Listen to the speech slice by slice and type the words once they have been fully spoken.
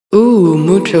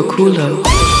Mucho culo.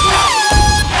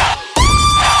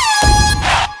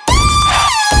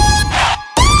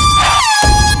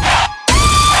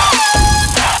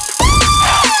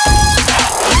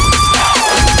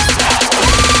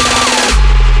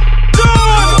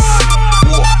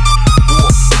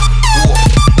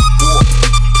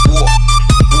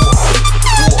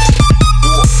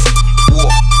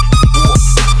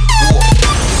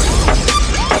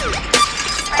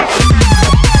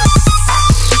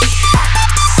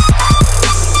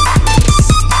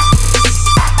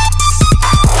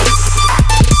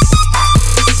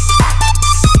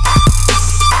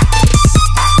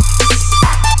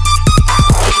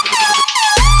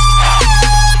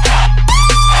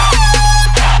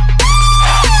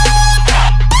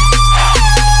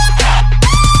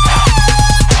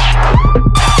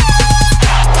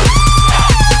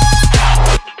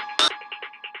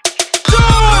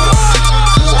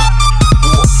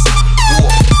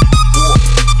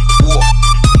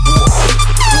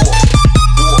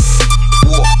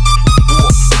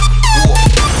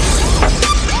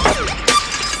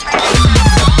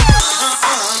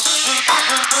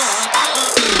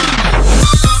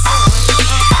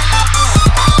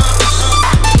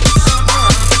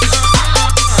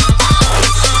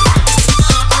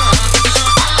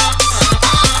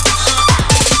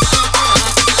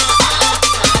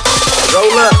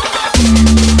 Roll up.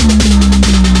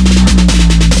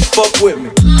 Fuck with me.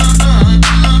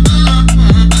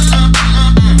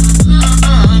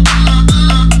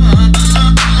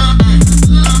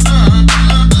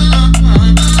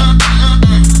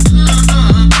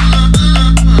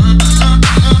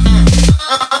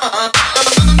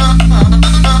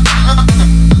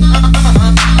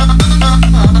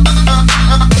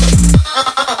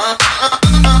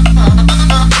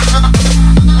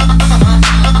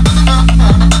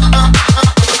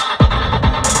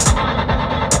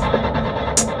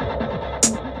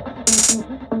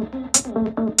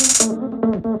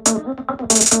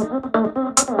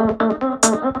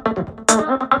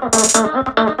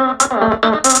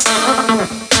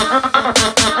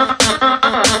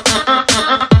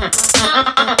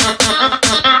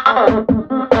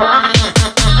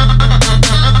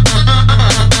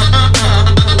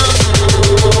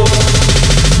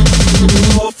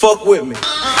 Fuck with me.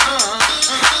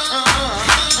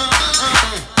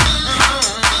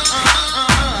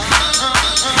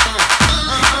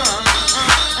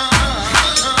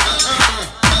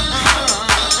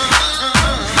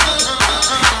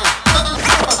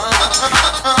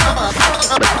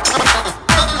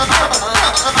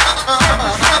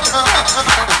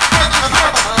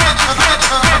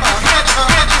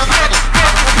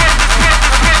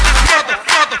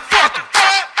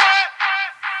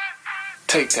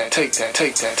 Take that, take that,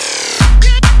 take that.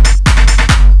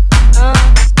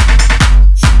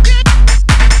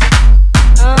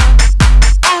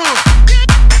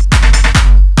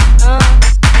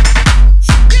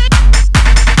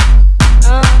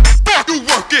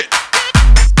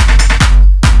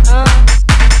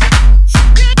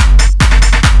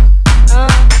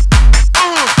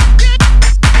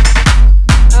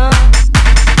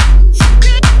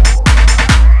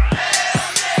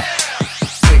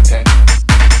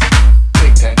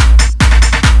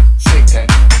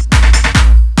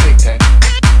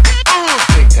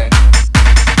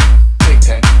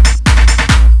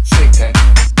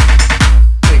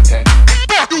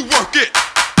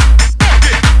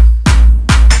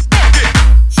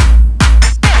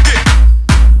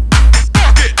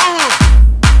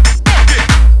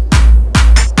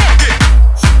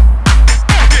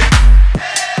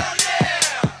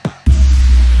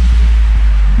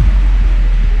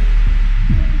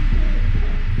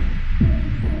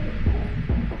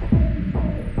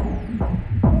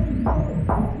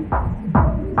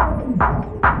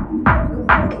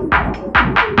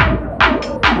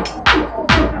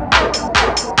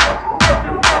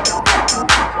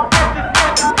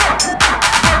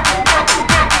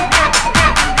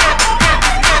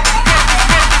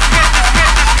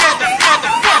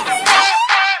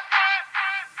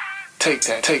 Take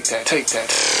that, take that, take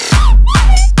that.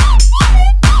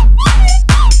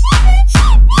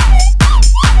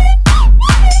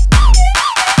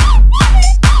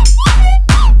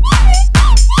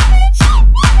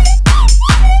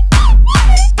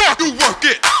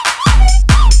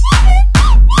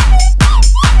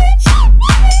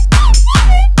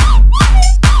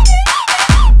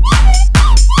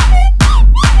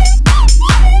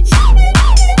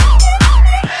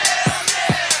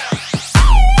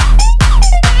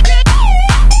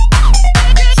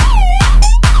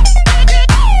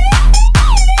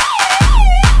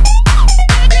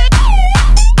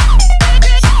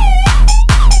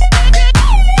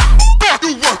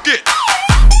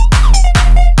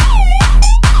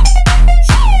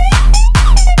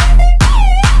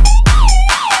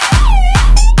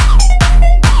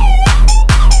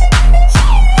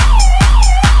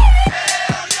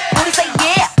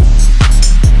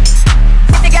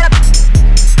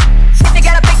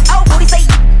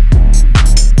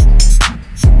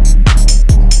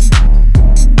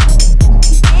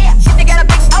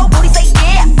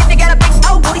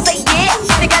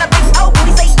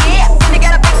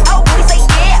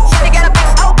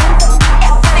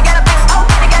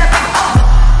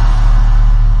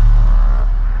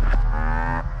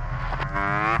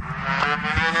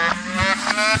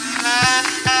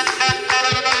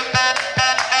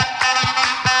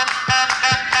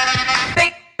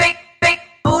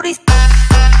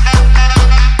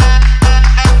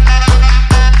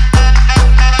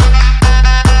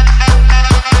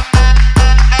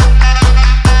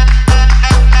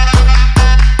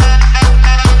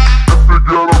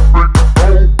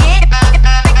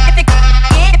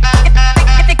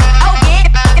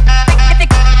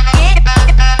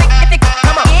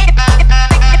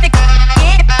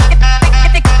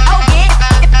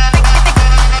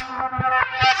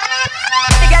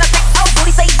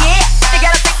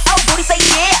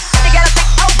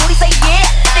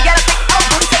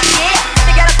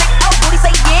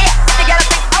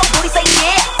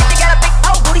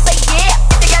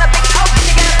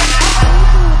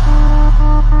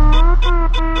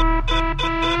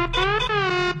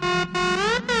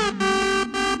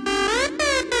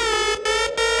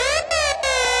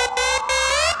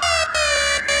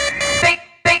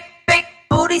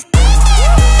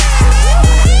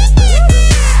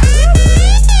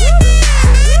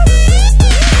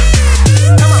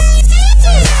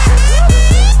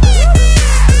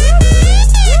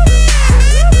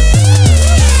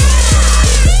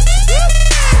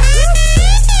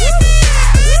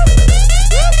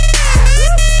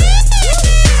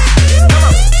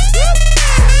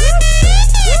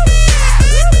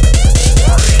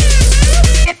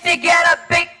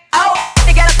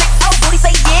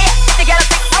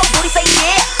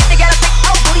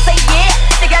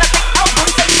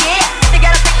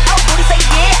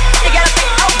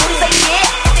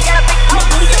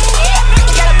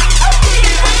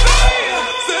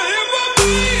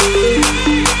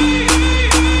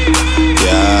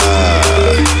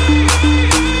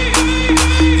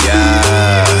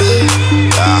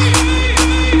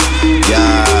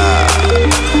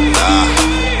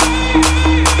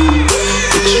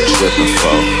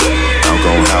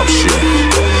 house you.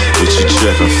 What you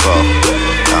trippin' for?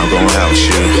 I'm gon' house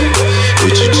you.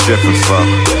 What you trippin' for?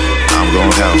 I'm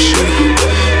gon' house you.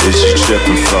 What you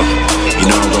trippin' for? You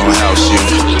know I'm gon' house you.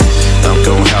 I'm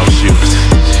gon' house you.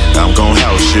 I'm gon'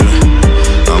 house you.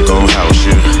 I'm gon' house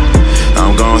you.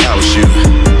 I'm gon' house you.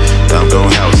 I'm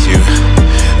gon' house you.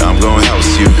 I'm gon'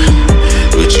 house you.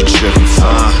 What you trippin' for?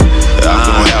 I'm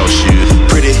gon' house you.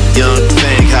 Pretty young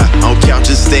thing, huh? On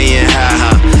couches staying high,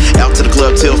 huh? Out to the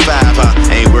club till 5, huh?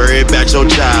 Ain't worried about your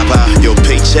job, huh? Your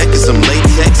paycheck is some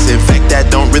latex. In fact, I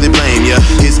don't really blame ya.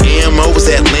 His ammo was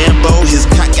that Lambo. His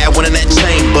cock got one in that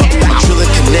chamber. I'm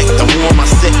trilling connect. I'm on my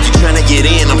set. You tryna get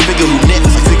in? I'm figure who next.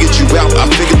 I figured you out. I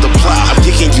figured the plot. I'm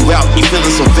kicking you out. You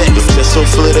feeling so vexed. But just so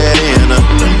full of that Anna.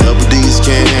 Them double D's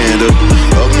can't handle.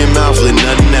 Open your mouth, let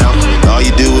nothing out. All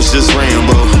you do is just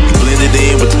Rambo. You blended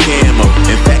in with the camo.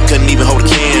 In fact, couldn't even hold a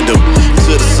candle.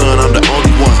 To the sun, I'm the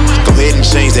only one. Go ahead and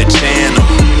change that channel.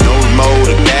 No remote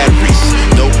or batteries.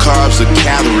 No carbs or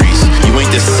calories. You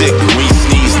ain't that sick when you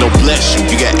sneeze. No bless you,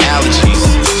 you got allergies.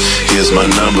 Here's my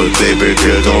number, baby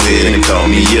girl, go ahead and call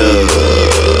me up.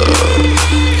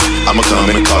 I'ma come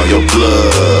and call your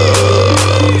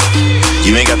bluff.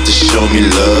 You ain't got to show me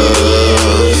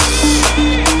love.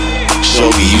 Show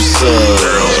me you suck.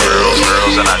 Girls, girls,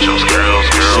 girls, and I chose girls,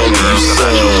 girls. Show me you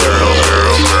suck. Girls,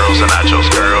 girls, girls, and I chose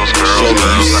girls, girls. Show me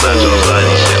you suck. A lot of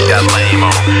these shit got lame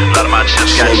on. A lot of my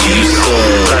chips got cheese on. A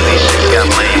lot of these shit got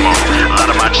lame on. A lot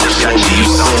of my chips got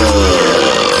cheese on.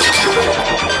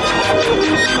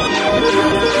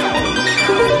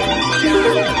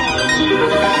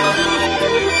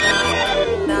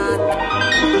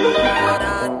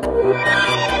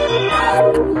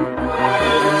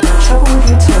 Trouble with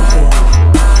utopia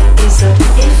is that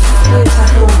if you were to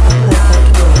have a perfect world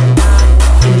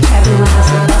in which everyone has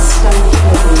the best standard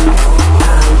of living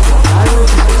and your environment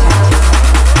is protected,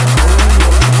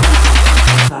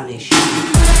 all vanish.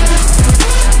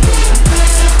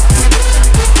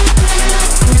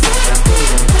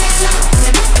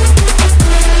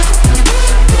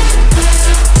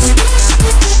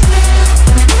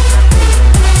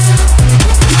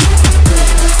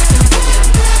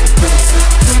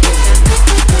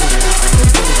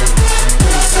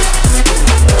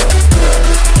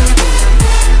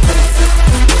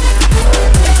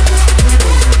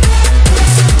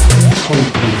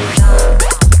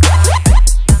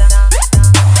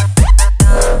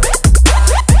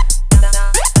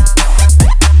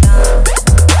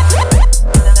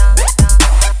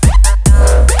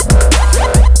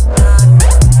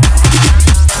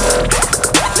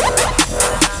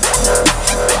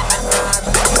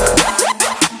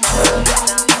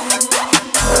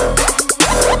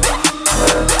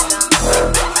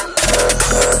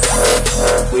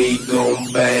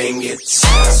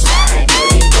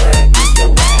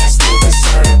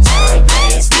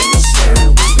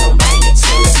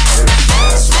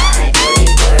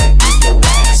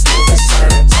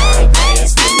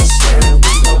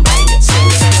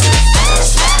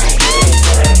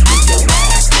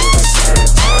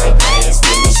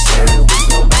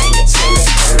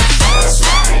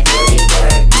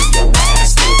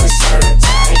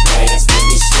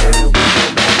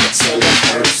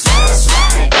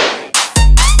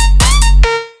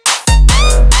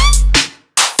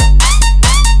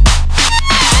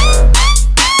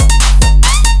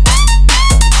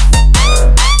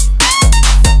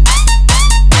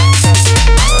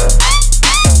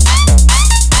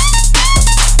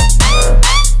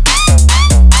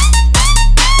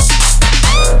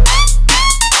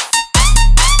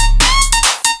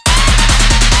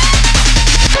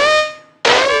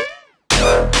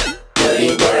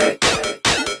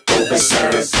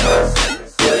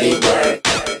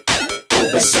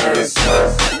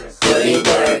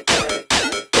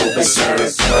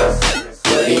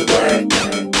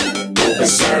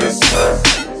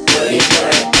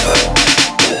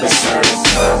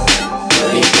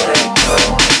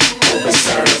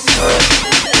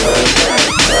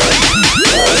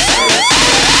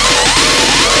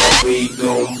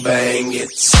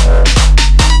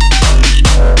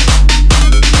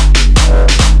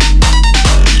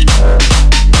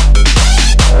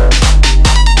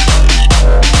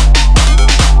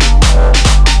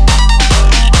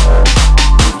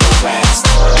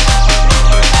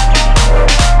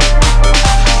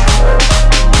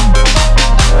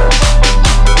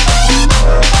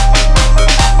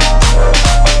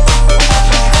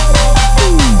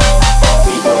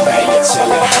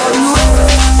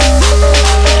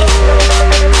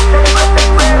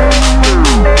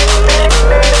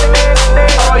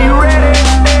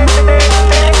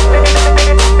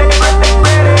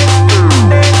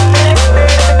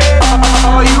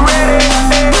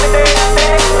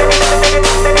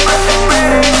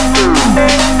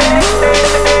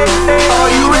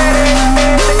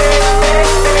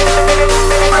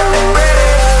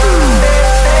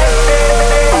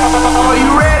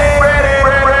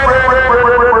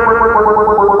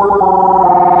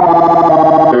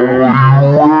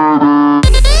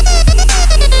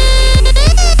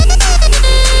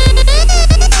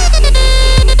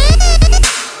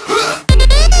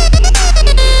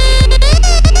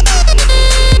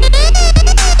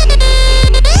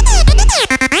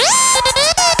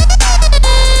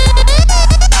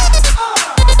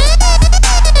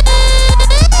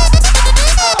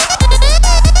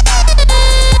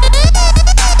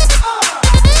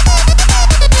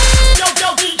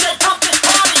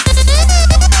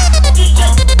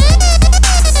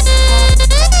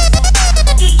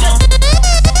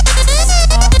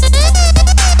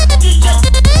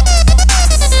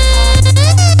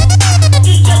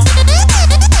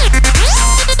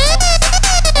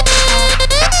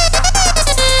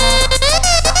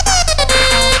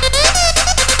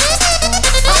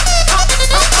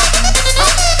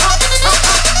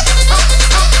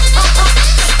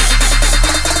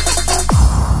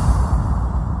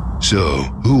 So,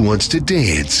 who wants to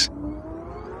dance?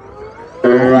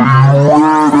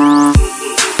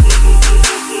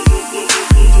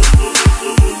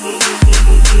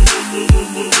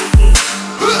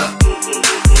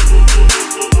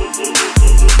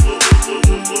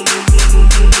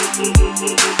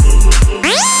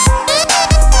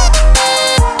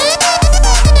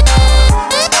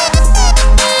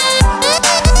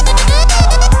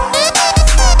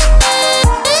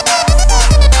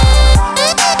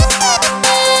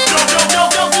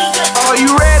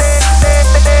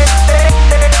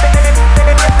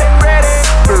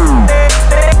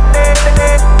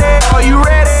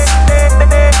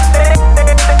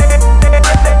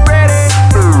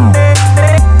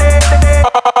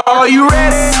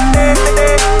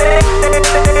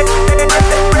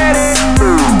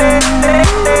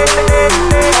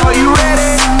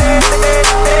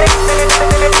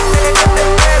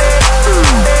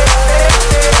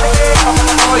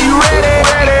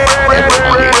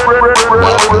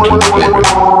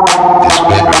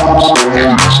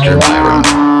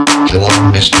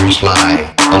 Mysteries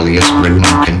lie, alias Bruno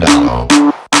Candalo.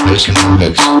 Listen to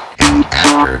mix, and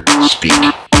after, speak.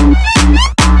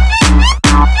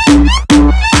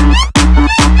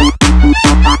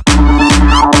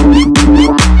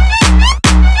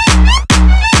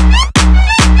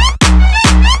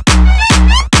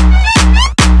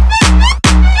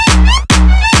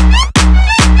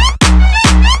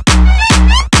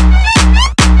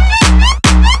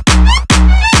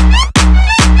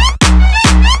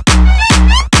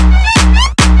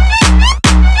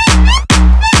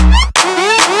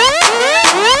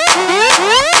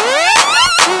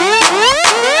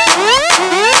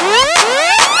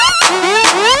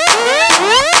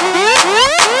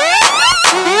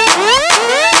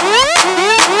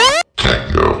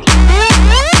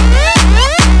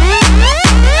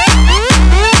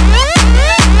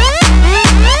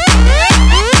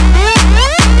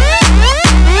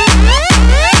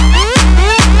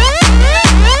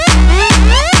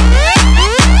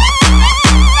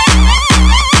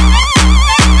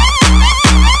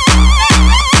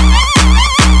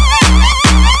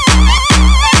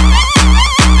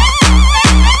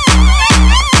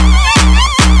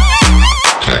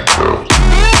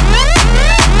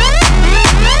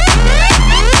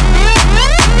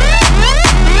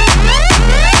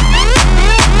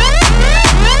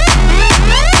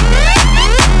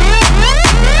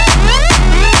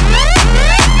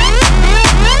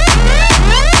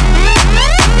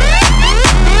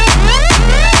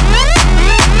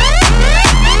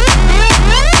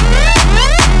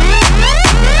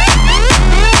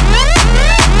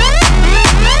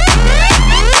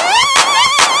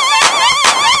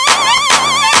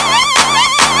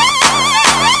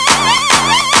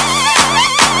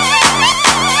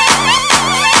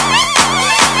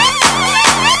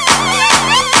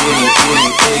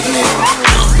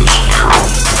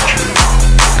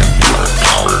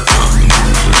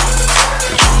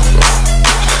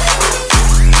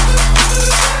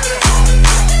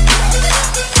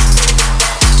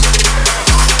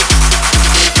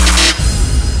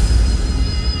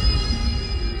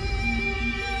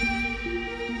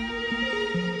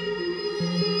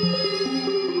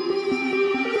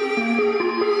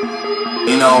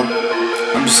 You know,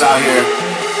 I'm just out here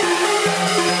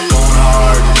going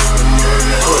hard,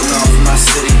 putting on for my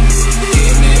city,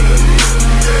 getting it,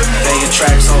 banging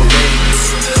tracks all day,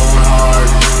 going hard,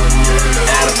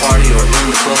 at a party or in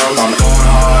the club, I'm going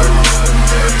hard,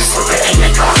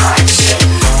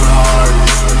 going hard,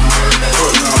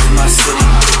 putting on for my city,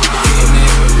 getting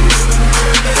it,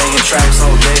 banging tracks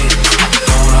all day,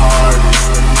 going hard,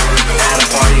 at a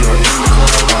party or in the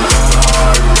club, I'm going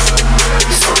hard.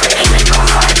 Super illegal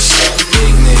hard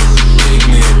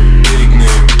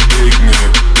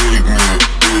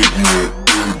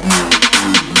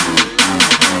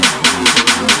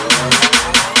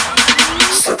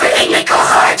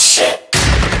shit.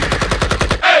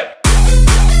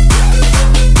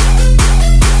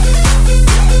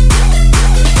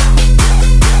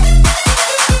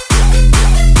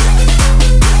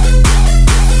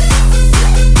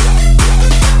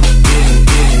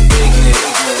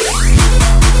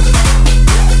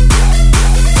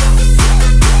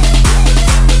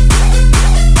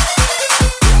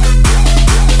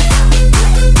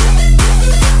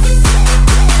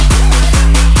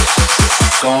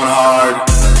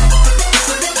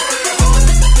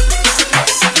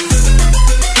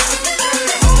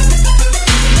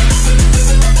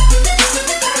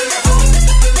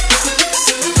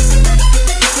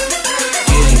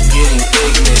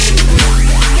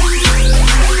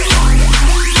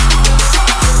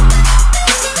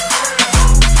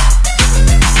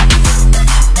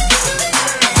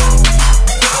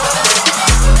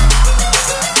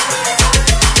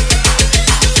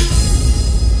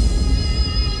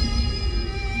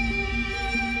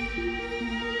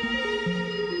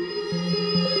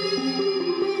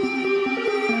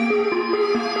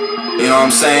 what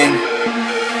I'm saying?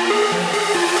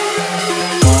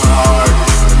 Going hard,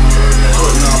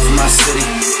 putting on for my city,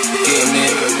 getting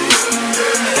it,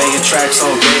 banging tracks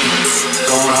all day.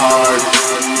 Going hard,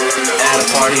 at a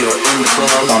party or in the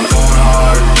club, I'm going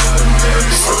hard.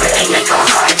 So they make a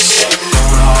hard shit.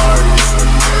 Going hard,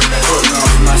 putting on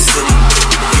for my city,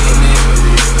 getting it,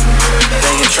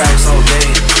 banging tracks all day.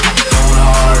 Going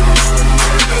hard,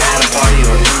 at a party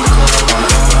or in the club, I'm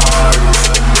going hard.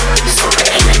 So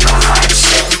they make a hard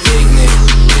shit. Ignat,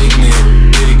 ignat,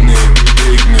 ignat,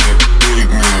 ignat,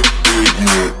 ignat,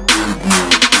 ignat, ignat.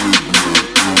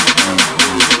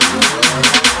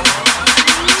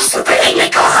 So they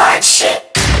make a hard shit.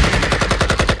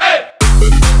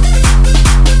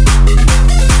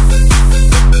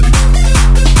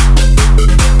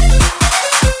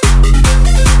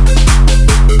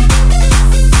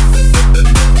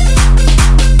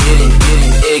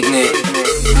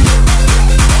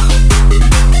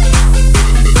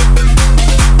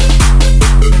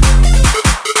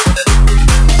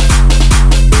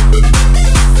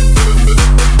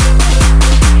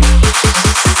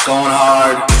 Going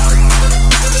hard.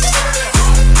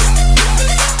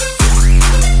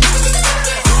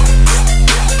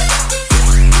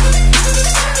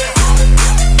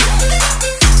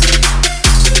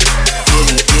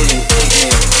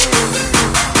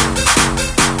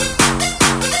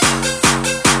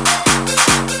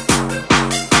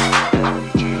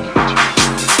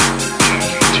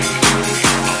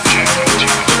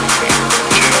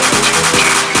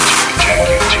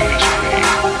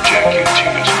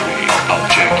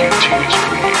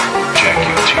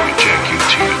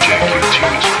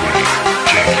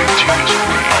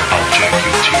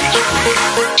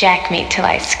 Jack me till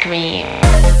I scream.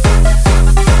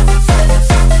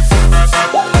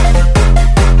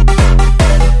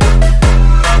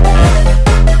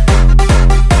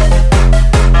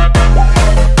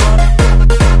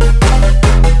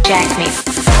 Jack me.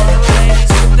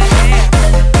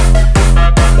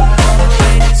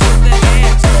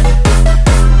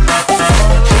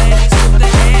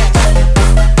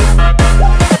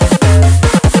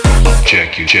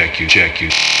 Jack you, jack you, jack you.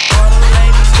 Jack me.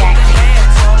 Jack me.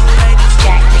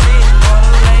 Jack me.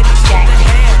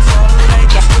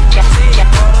 Jack, jack, jack.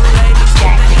 Jack me. Jack me.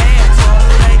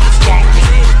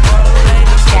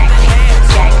 Jack me. Jack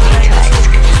me till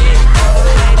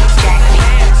I scream.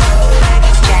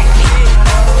 Jack me.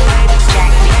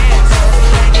 Jack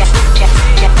me. Jack me. Jack, jack,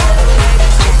 jack.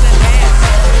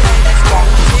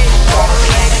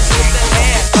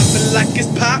 I feel like it's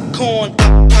popcorn. I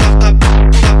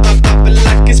feel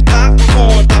like it's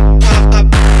popcorn. I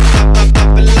feel like it's popcorn. I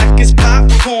feel like it's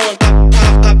popcorn. I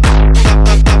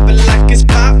feel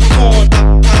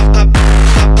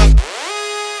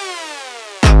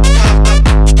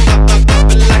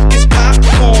like it's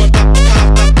popcorn.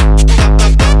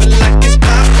 I feel like it's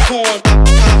popcorn.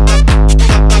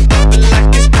 I feel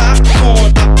like it's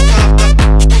popcorn.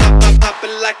 I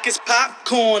feel like it's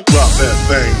popcorn. Drop that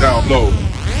thing down low,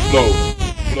 low,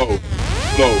 low,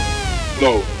 low,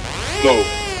 low, low,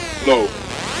 low,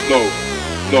 low, low,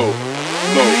 low,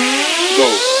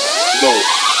 low, low,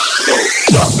 low.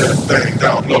 Drop that thing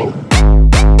down low.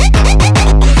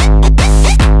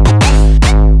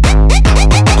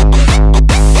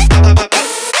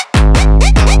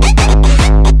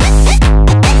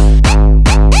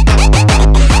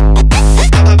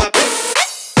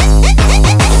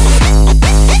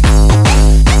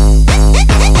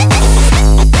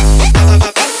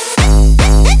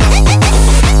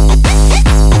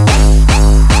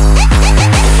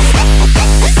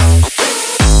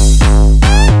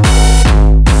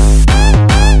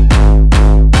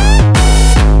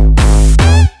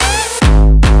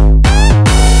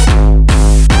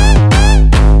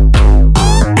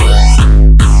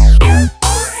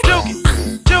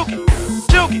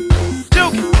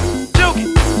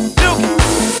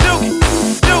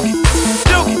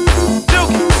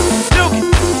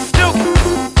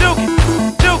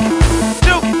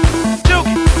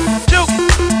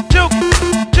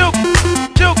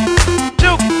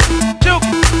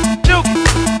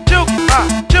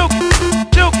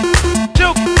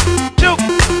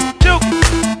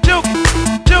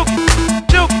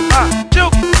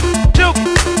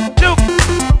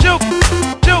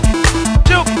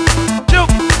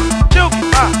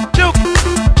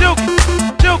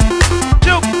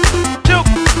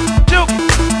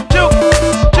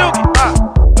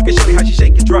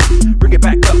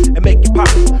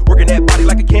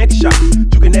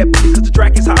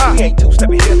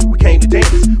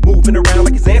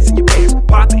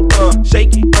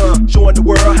 Showing the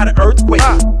world how to earthquake.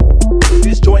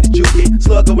 This joint is juicy,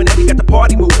 slug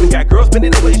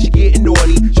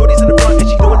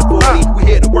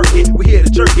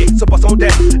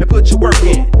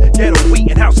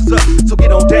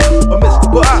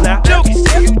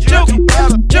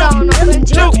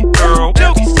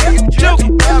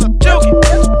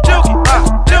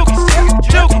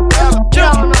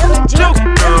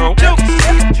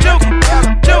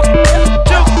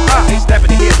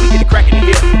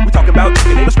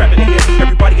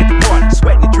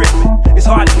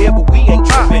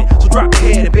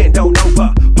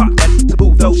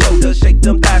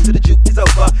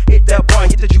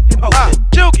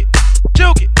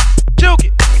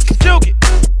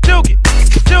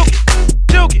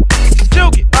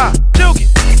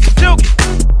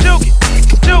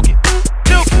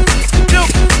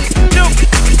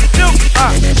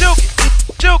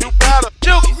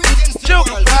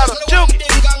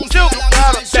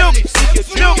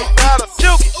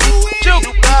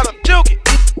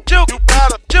Juke, you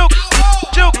better, juke,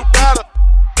 juke, you better.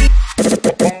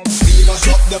 We must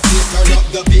up the place, turn up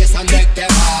the bass and make them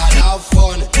all have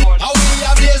fun. How we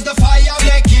ablaze the fire,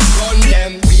 make it run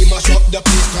them. We must up the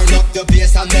place, turn up the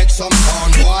bass and make some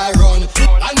fun, boy run.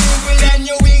 And we will end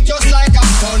your week just like a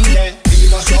Sunday. We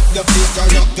must up the place,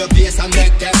 turn up the bass and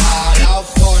make them all have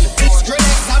fun.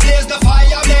 Skrillex ablaze the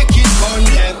fire, make it run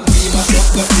them. We must up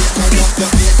the place, turn up the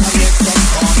bass and make some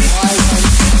fun, boy run.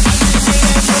 And we will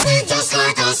end your week just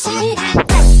like a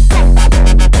Sunday.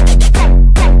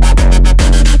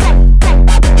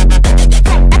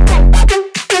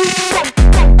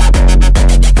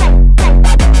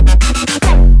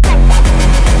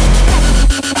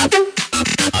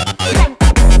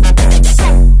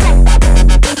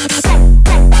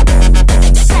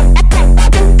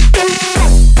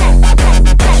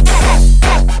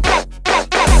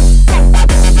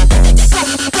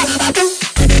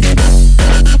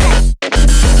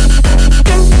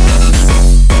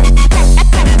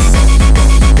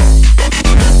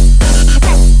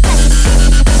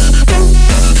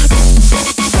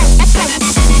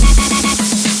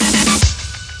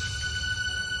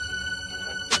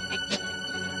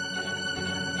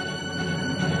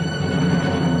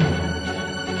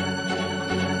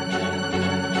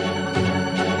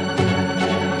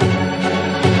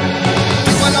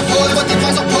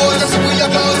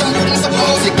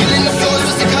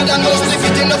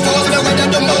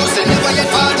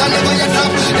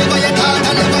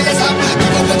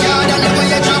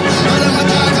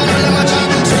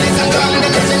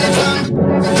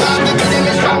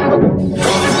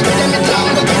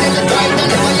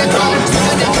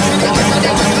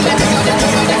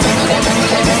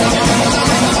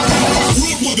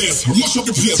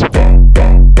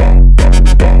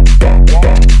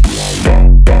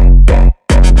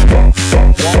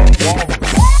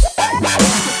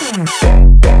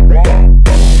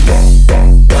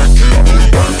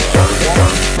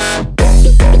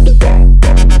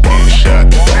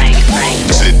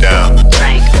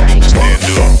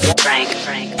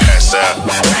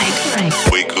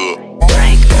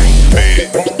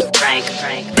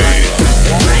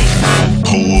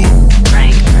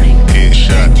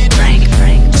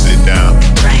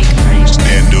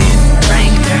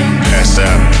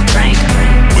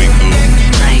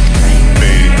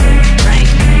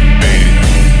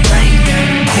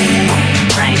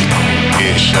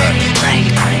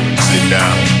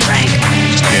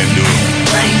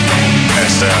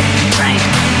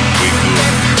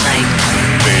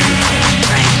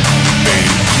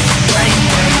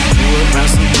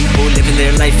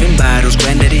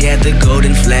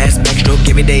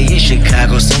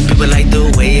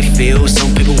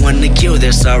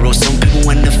 Sorrow. Some people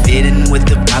wanna fit in with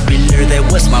the popular. That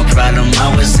was my problem.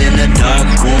 I was in a dark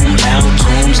room, loud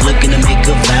tunes, looking to make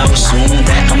a vow soon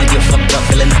that I'ma get fucked up,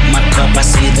 filling up my cup. I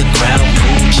see the crowd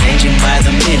mood changing by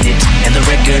the minute, and the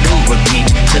record on repeat.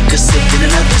 Took a sip and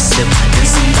another sip, then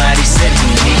somebody said to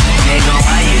me, "Nigga,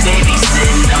 why you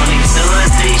babysitting? Only 2 or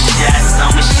 3 shots.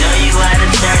 I'ma show you how to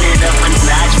turn it up a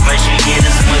notch. First you get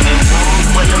a swimming pool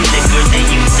full of liquor, then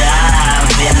you dive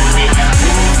in it.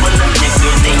 Pool full of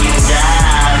liquor, then you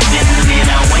dive in it.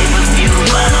 I wave a few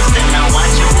bottles, then I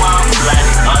watch them all fly.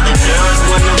 All the girls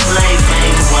wanna play,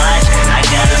 babe, watch.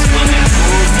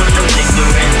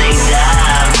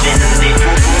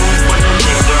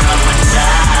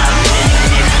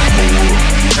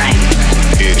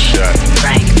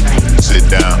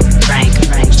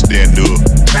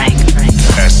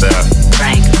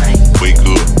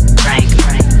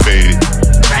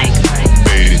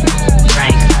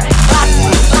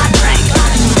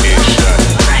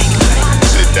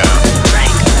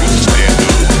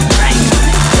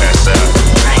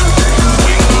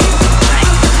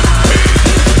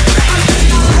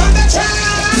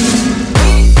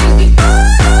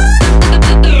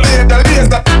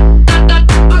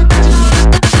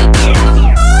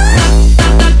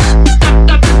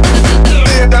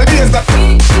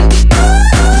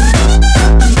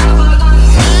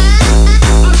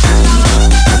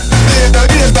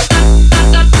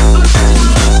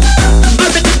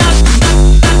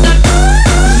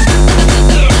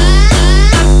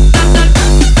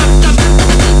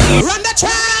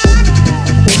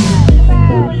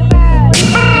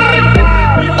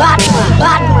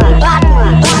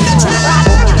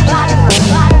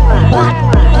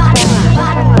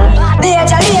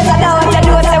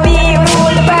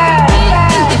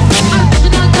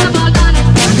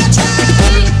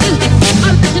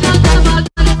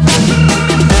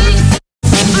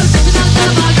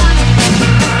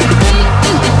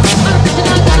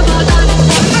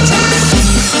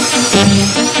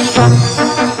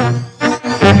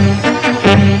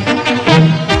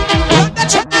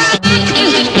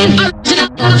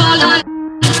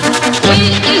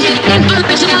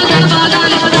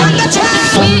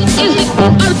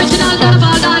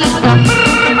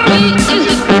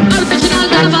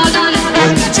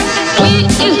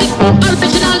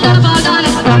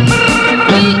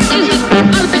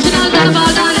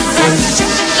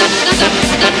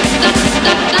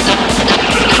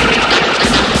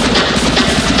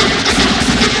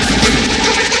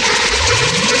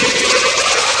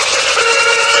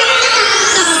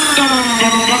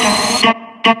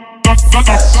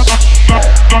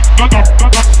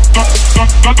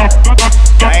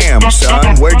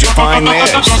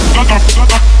 nightmares.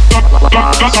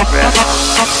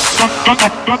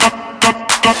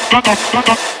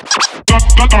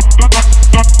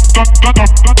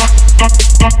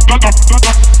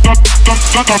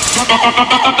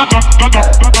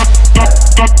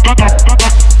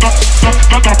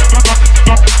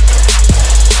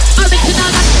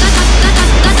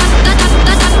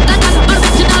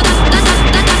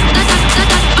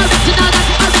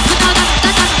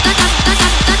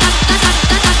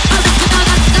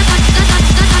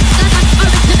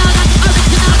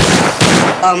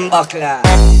 Buckler.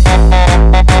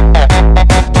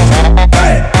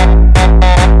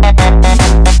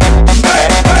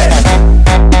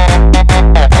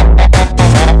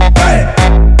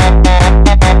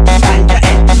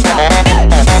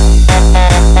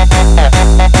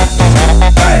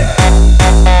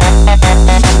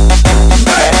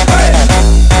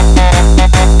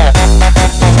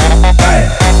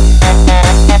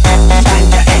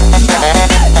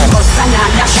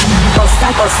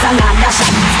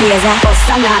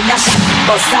 Bossa na nasza,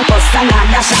 bossa na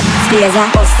nasza, spieza,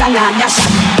 bossa na nasza,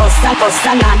 bossa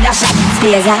na nasza,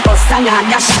 spieza, bossa na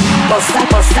nasza,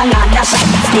 bossa na nasza,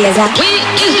 spieza. We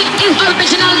is the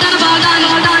original carnival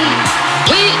done.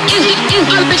 We is the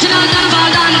original carnival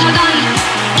done.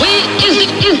 We is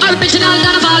the original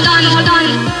carnival done.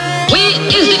 We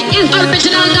is the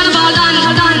original carnival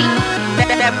done.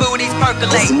 That booty's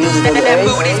percolate. That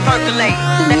booty's percolate.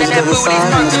 That booty's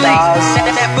percolate.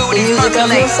 That booty's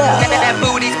percolate. That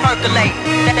booty's percolate.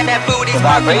 That booty's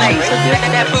percolate.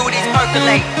 That booty's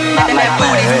percolate. That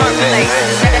booty's percolate.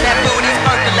 That booty's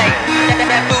percolate.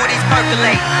 That booty's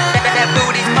percolate. That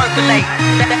booty's percolate.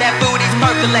 That booty's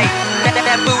percolate.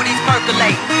 That booty's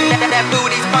percolate. That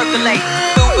booty's percolate.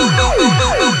 Boo boo boo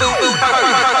boo boo boo boo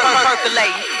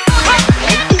percolate.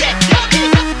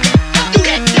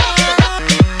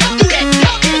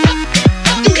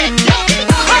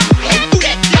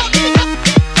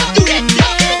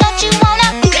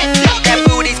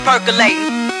 Percolating.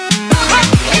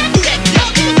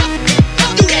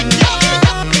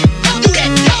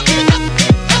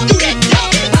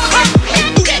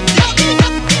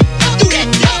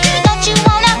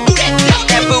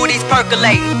 That booty's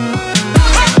percolating.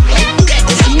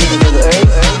 It's the music of the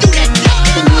earth,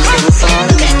 the music of the sun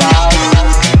and the stars,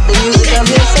 the music of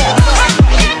yourself.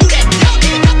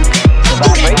 The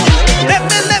vibration. Let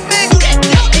me.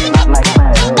 Not like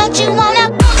planet Earth. Don't you wanna?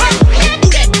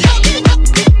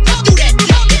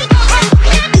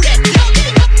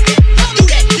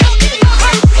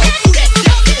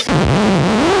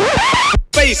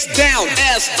 Face down,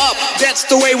 ass up, that's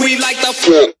the way we like the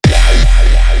fuck.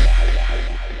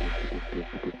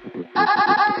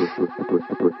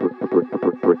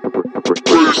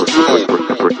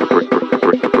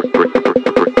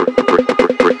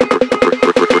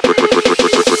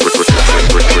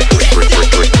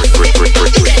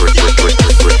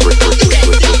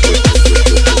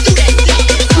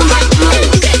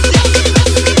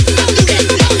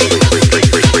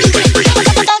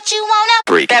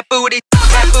 That booty,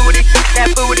 that booty, that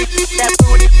booty, that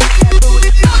booty, that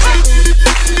booty.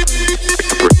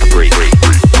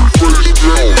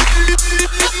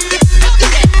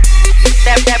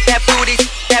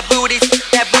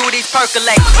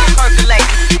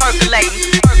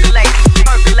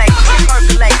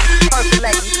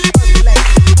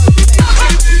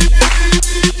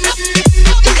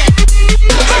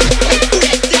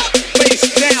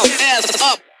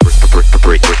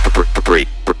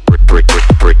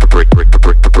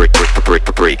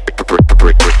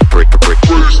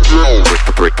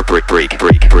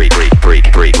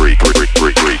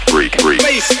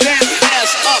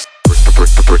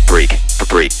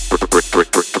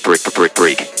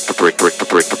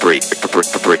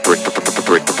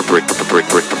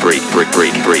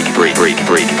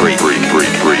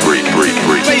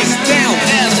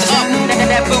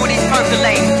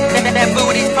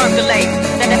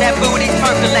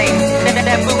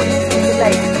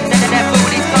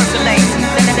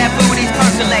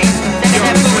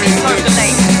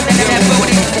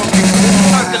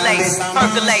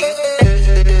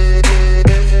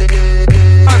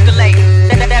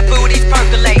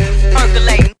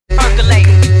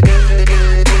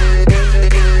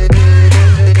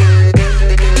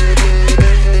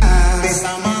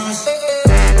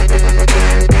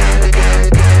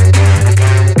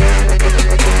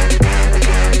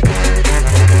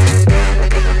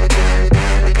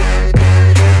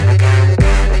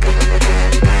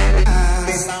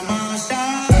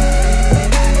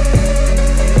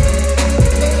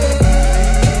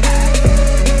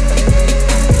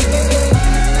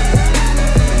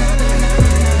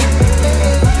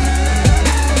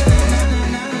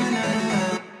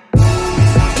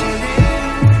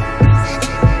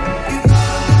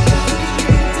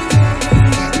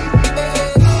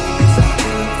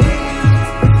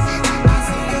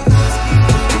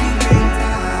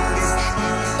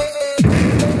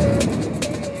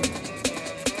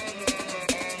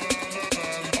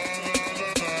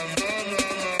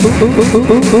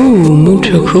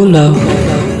 Mucho culo.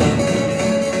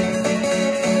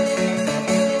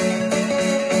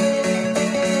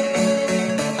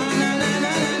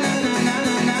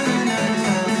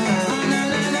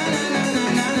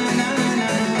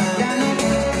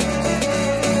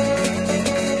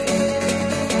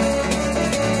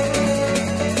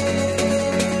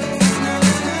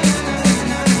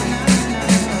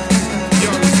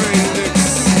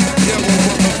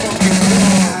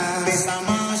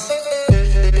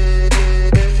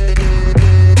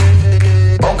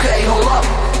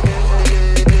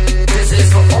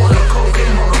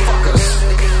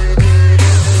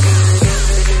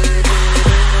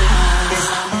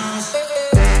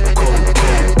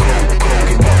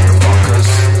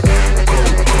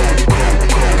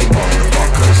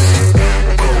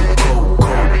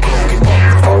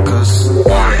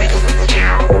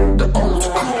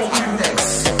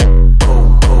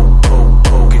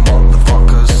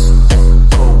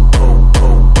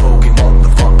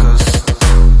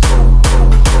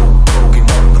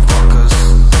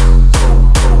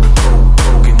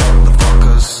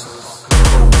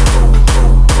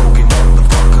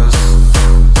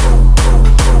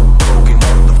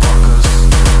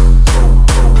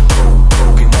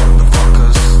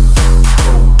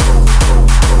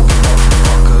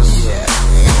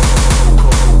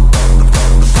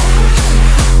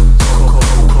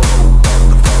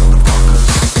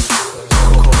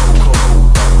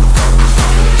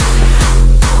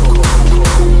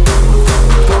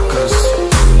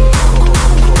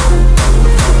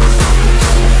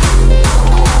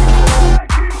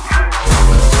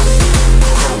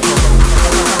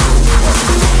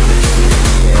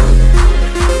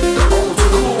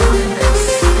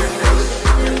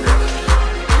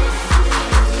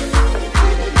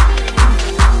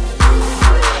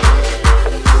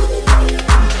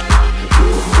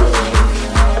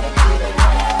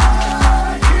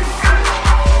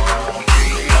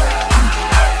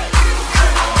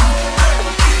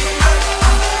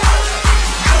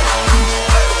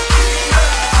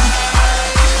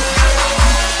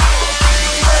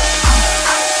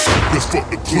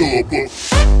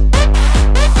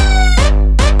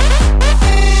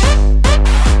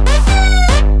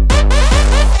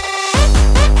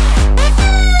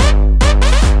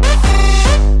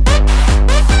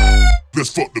 Let's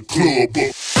fuck the club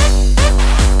up.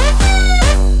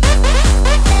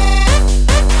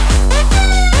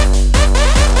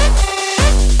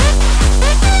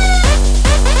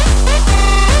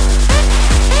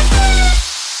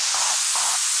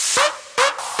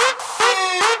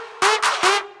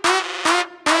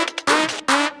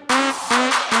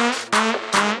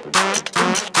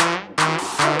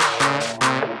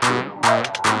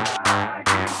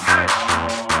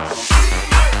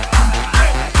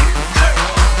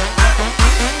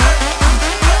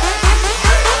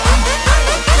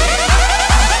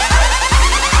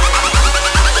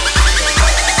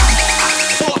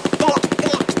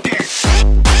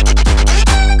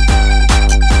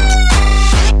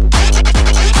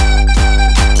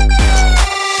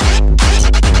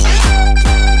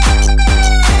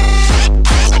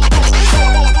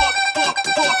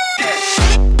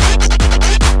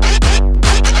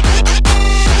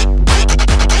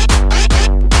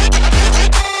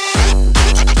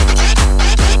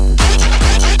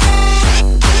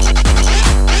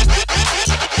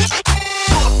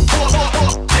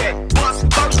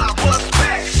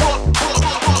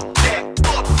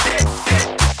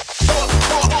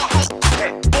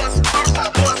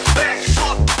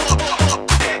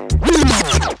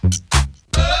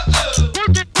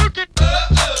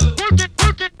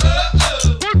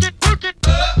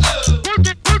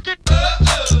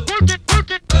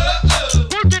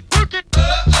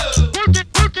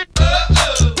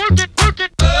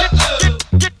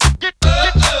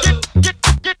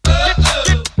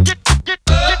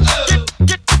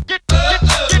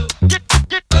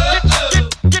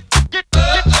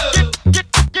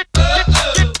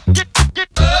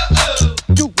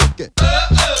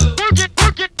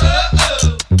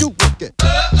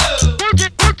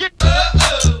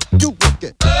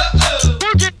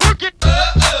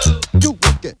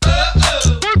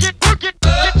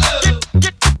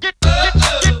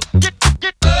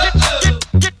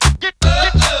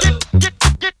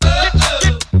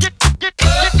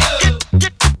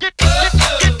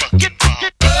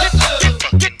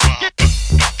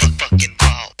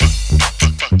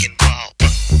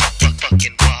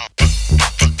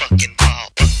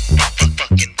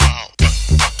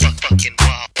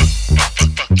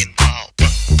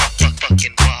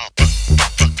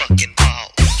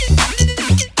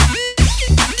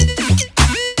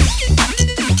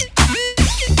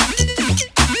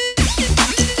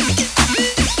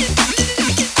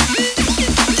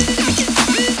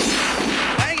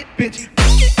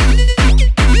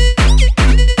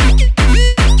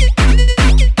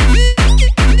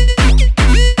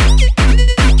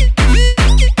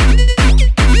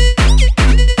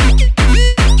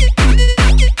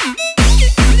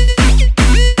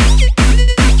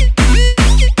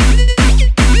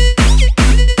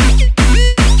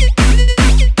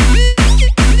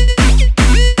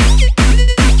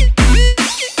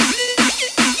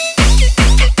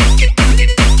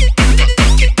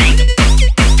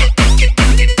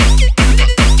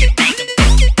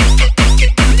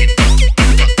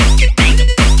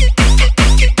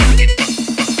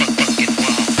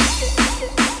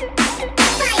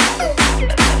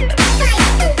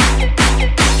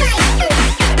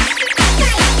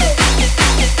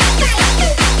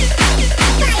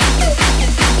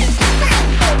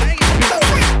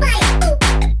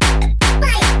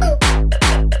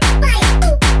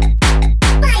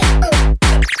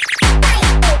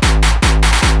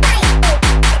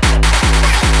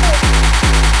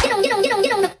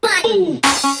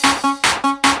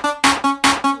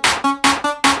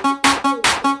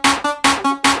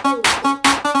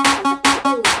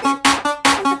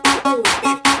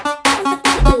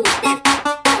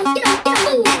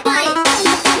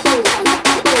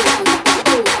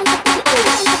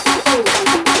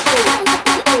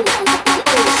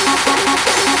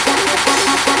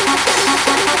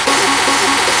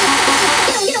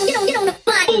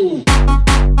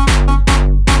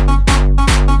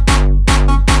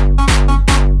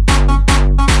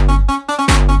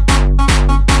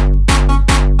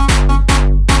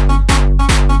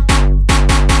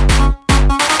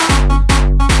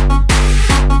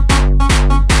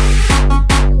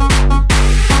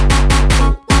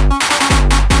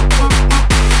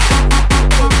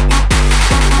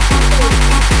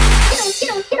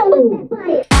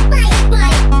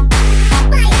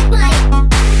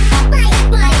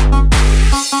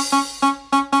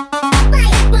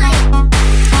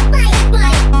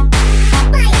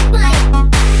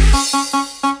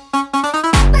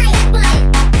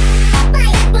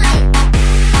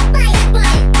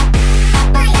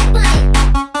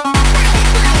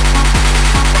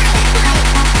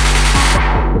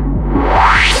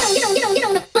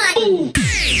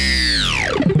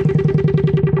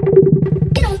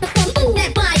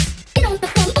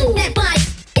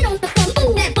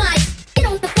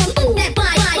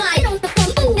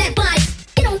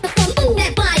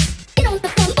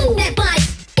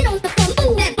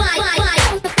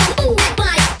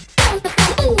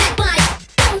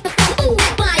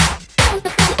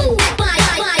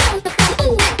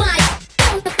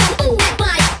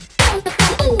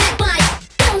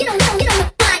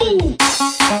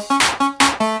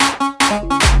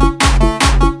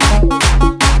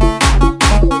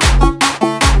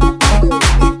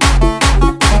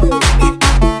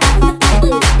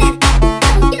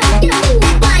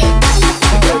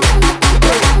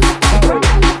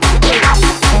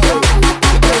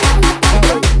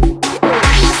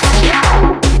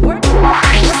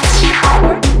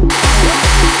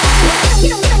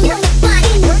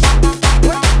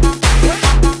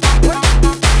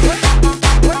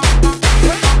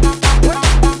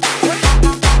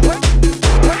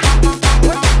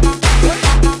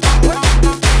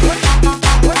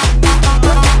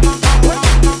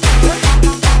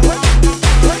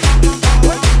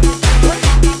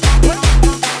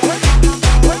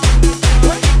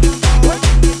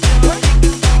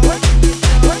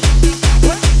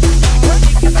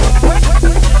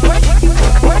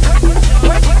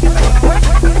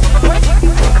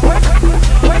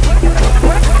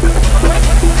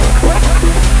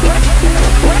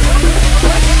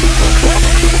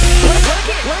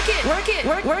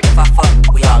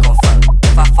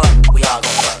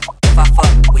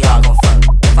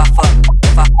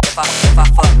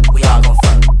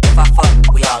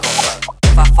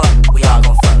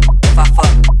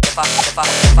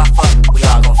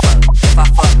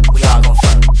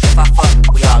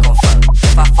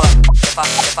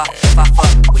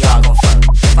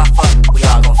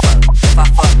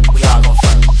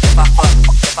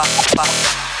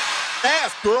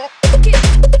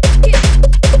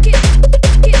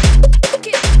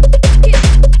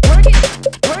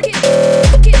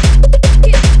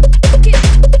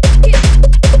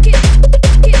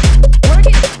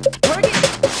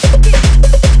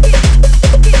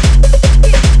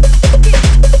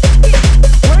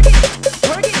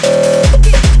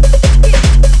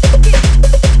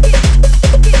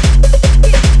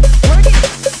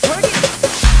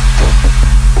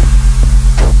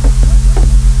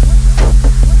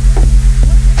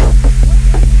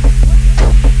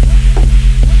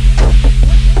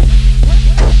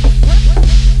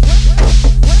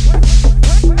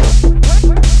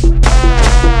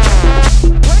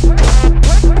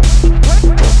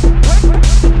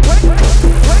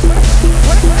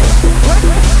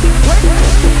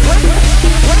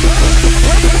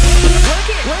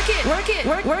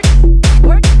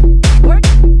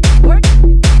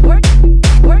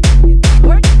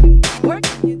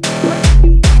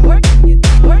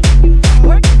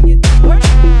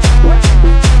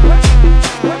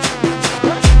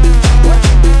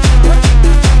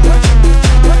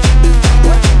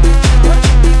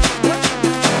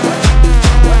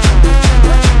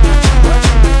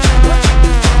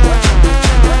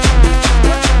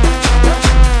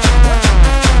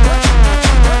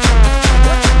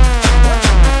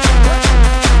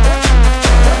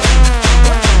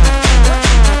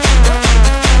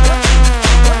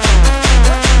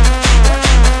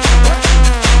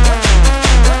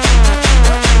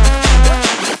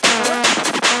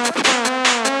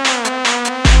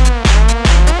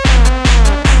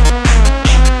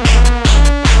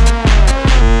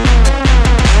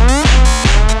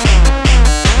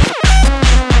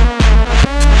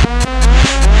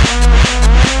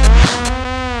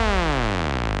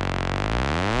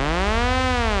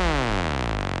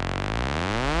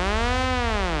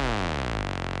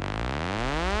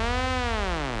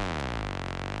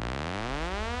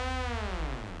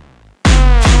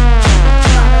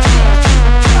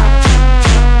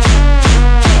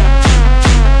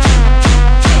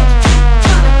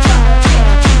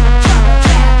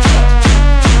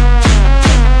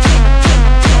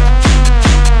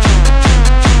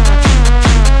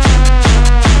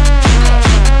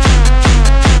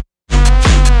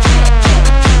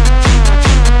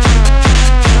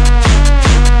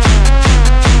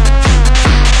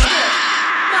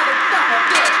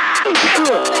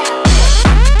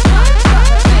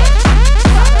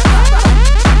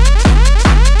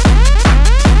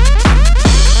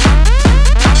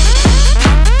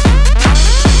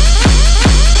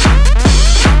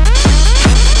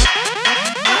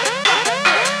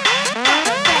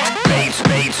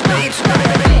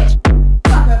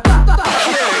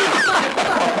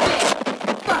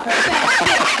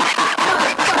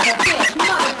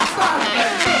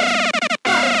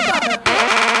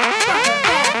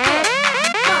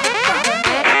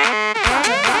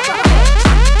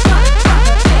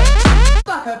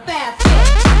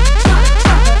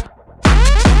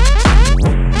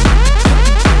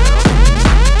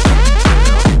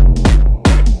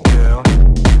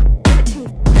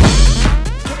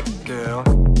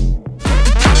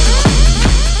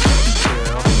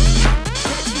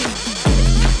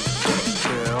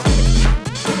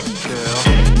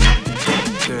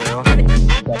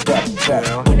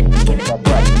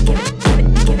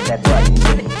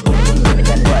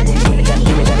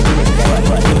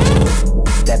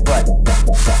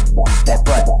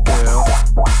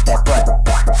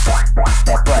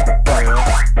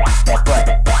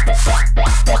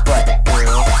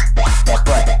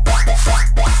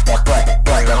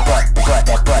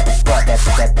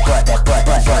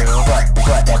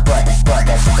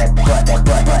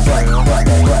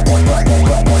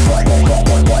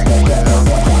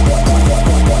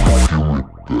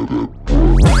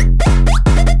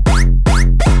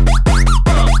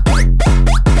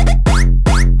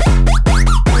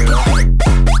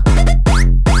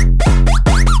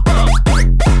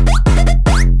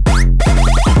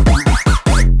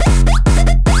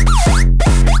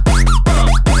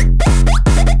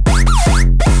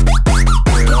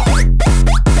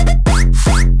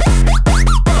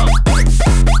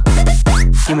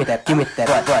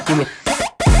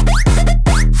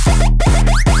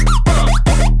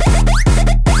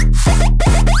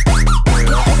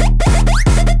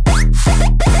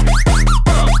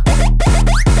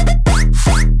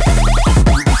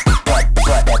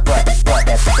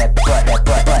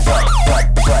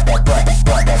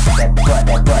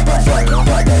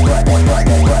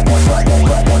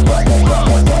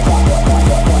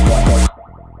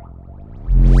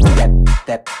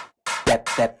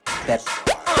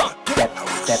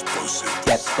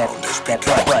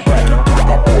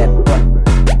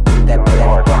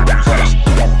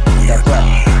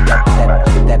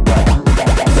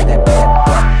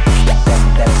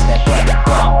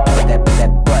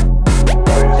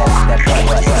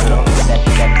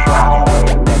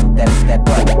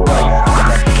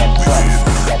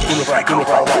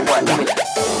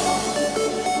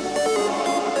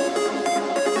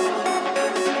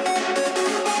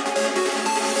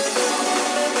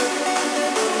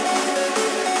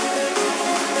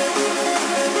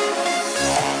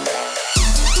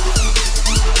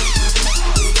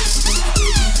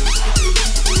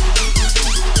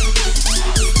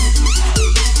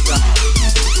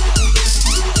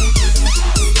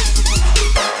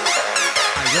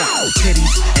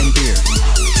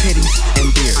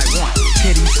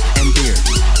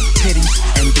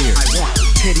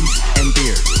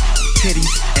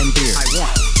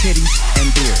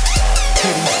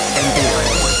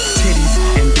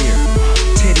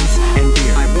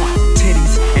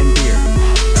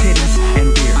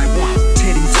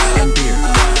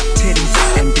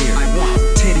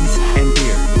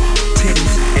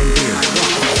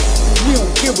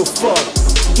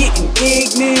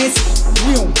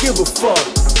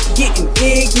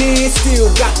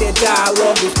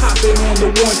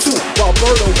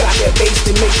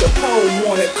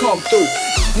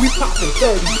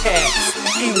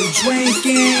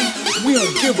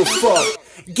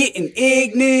 Getting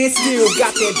ignorant, still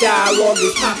got that dialogue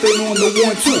is popping on the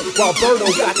 1-2. While Birdo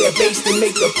got that bass to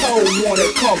make the pole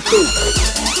wanna come through.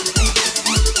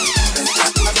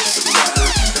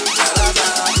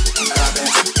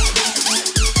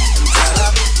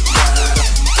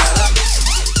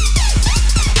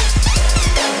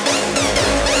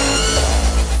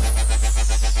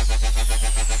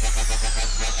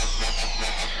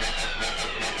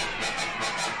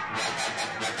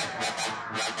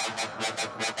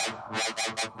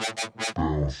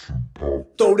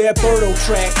 Throw that Birdo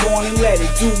track on and let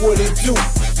it do what it do.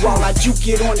 While I juke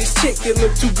it on this chick that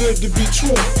look too good to be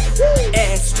true.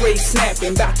 Ass straight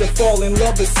snapping, bout to fall in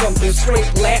love with something. Straight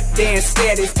lap dance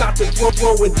status, bout to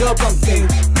throw a dub something.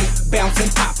 Bounce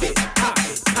and pop it,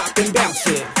 pop and bounce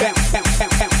it. Bounce, bounce,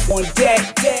 bounce, bounce on deck,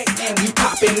 and we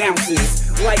popping ounces.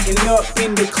 Lighting up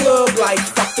in the club like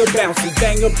fuck the bouncers.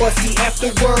 Bang a busty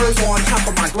afterwards on top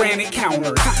of my granite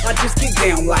counter. I just get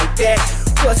down like that.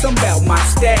 Plus I'm bout my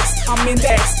stacks, I'm in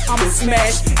stacks, I'm in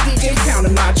smash. DJ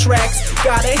counting my tracks,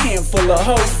 got a handful of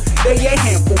hoes, they a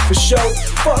handful for show.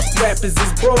 Fuck rappers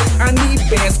is broke, I need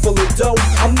bands full of dough.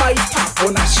 I might pop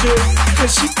when I should,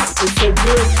 cause she poppin' so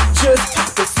good. Just pop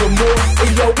it some more,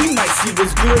 and yo, we might see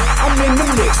what's good. I'm in the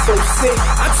mix, so sick,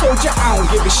 I told ya I don't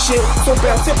give a shit. So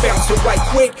bounce it right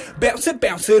quick, bounce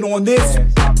it on this.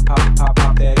 Pop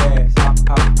that ass, pop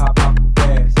that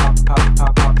ass,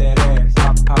 pop that ass,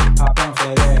 pop bounce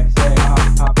that ass,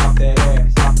 pop that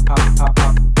ass, pop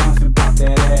bounce and pop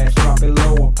that ass, drop it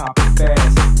low and pop it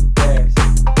fast, fast,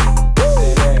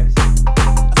 that ass,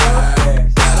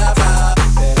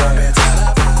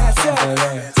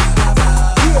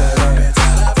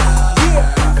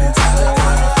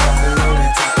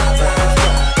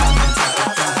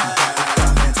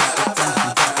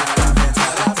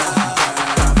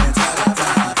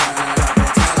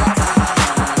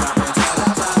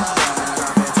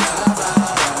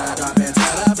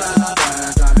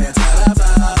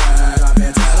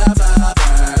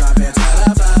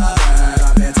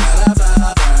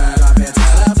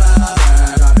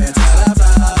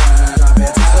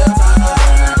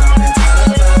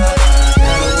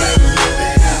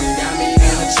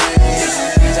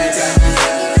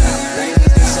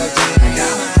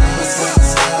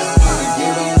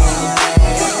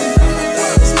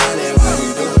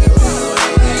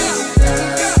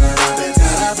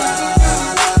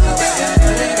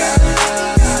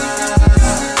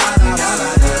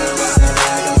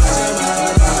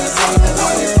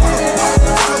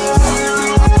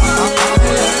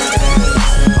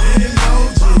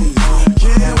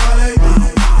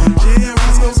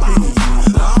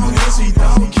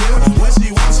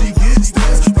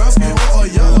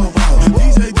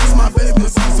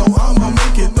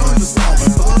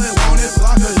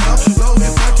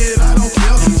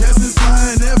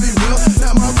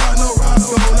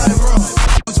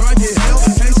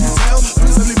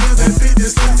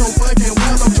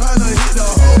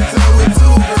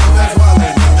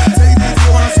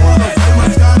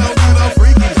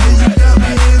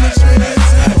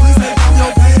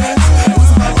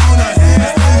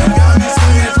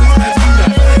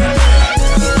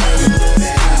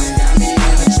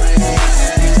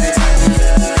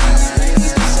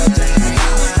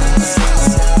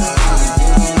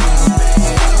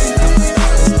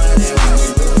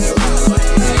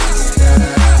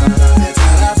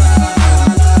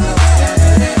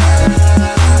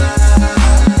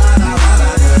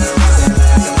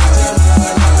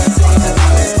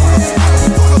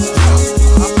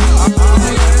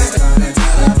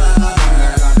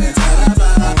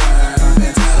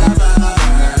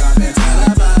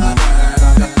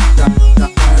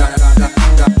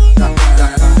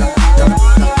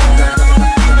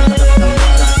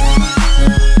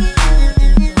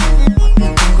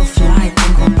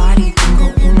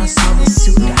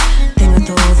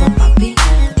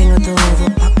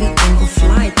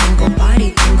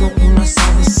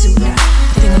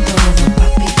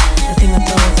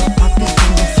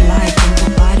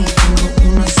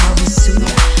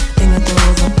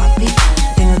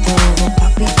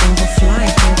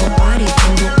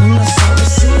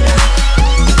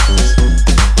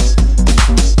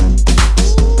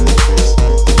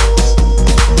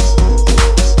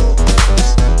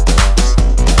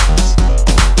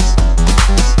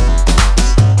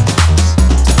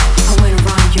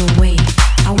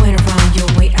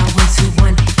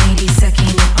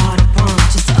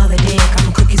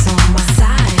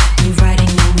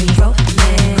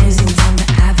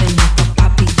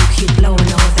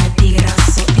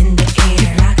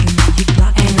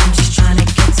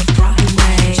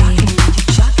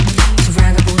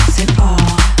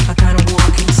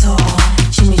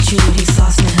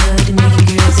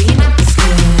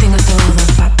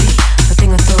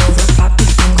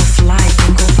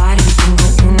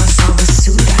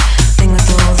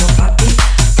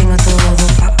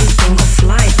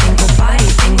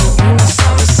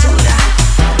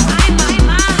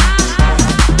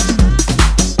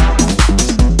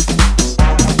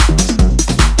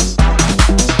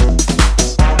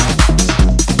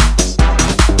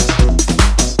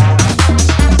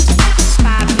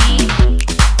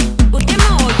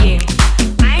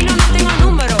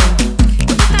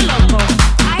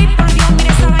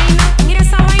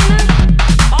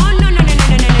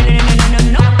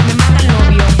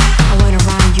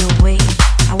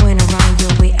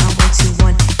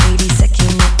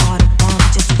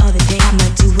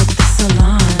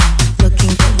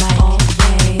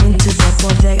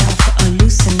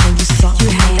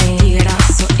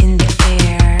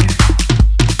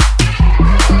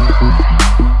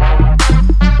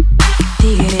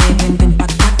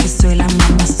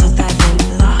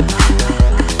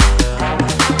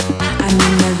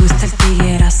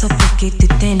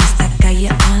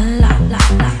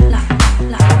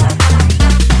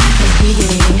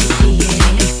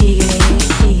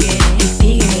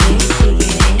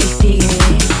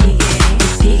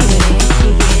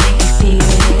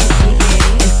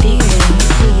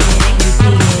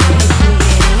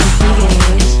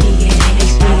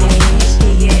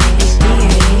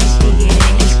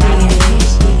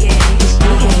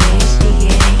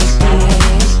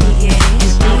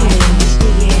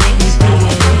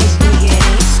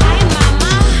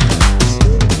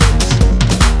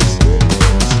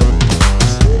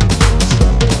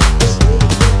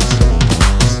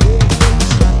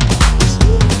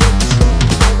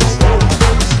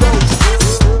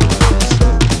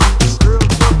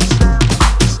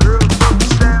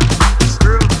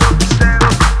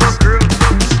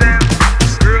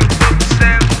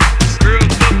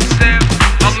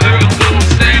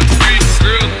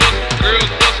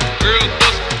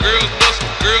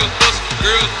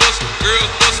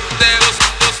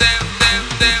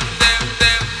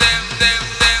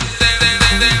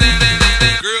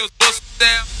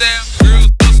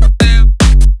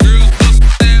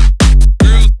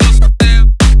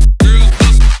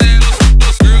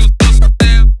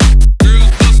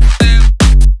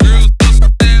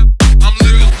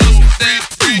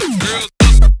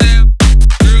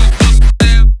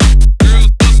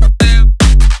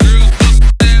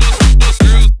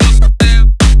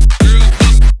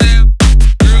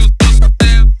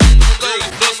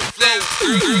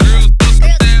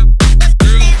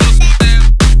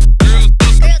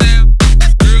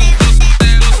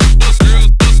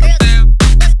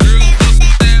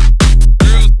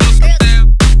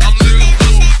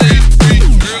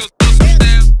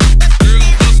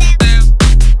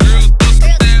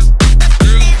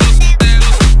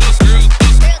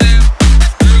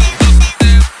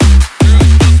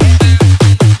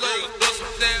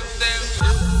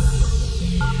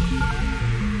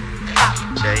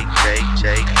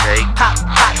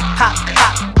 pop, pop,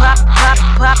 pop, pop, pop, pop,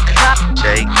 pop, pop.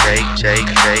 Shake, shake, shake,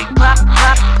 shake. Pop,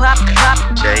 pop, pop, pop.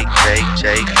 Shake, shake,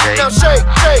 shake, shake. Now shake,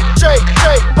 shake, shake,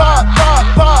 shake, pop, pop,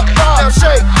 pop, pop. Now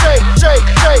shake, shake, shake,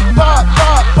 shake, pop,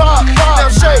 pop, pop, pop. Now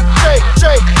shake, shake,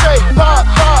 shake, shake, pop,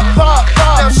 pop, pop,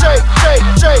 pop. Now shake, shake,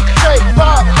 shake, shake,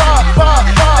 pop, pop, pop,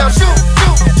 pop. Now shoot,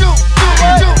 shoot, shoot,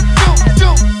 shoot, shoot,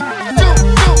 shoot, shoot,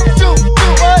 shoot,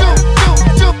 shoot,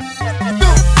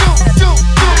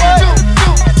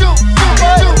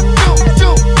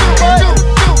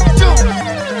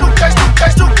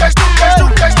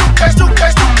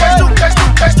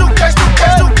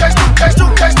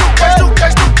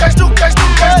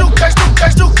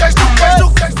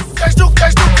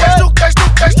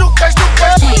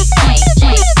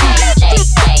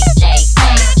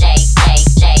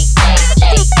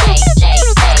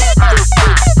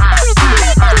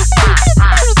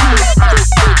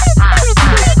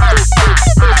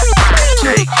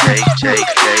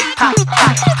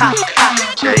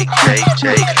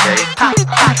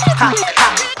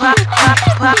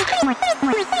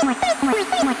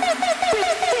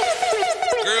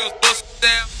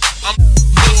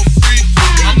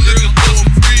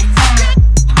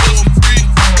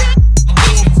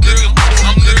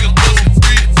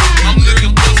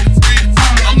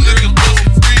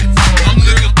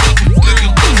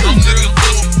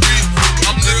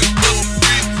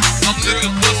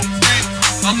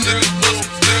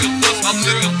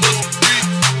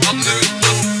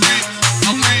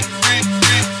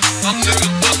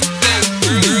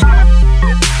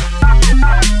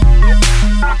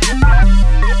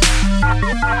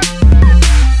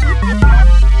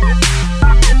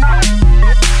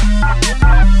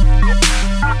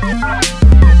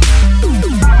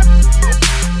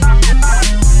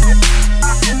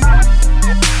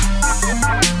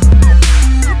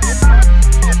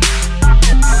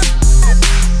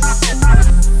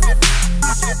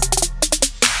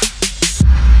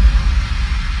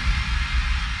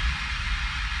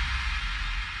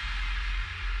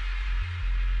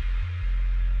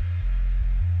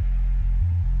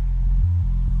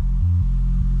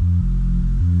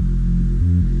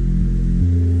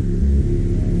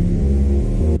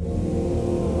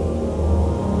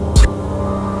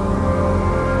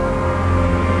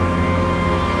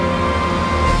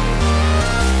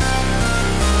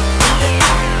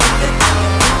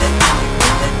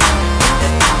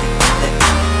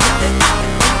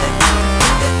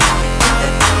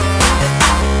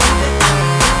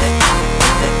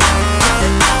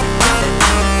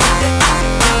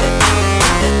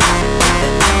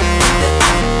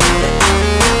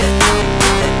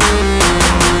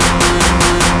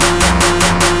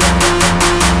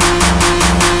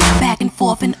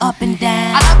 and up and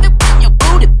down. I love it when your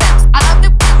booty bounce. I love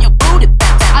it when your booty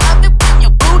bounce. I love it when your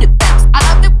booty bounce. I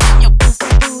love it when your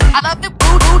I love it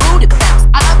booty bounce.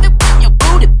 I love it when your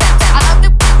booty bounce. I love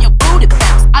it when your booty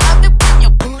bounce. I love it when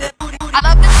your I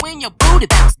love it when your booty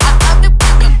bounce. I love it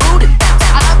when your booty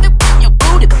bounce. I love it when your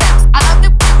booty bounce. I love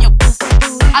it when your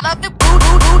I love it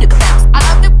booty bounce. I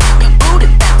love it when your booty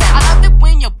bounce. I love it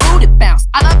when your booty bounce.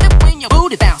 I love it when your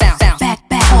booty bounce. Back,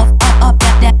 back, off, up,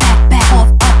 that, back, off,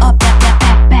 up, that,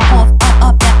 back, off,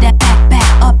 up, that, back, up,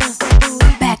 back, off,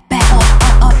 that, back, off,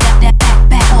 up, that, back, off, that, back,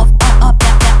 up, back, off,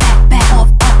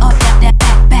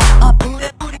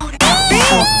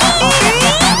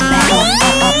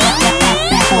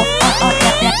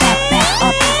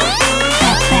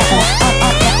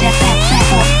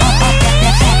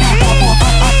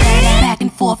 back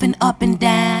and forth and up and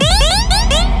down.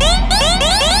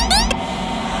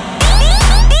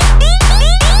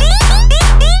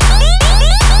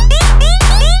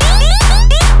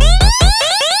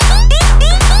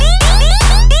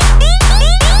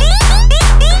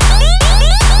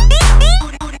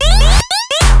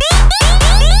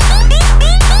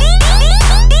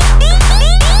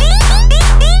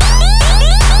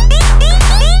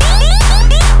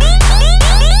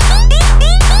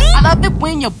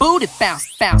 When your booty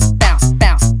bounce, bounce, bounce,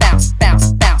 bounce, bounce.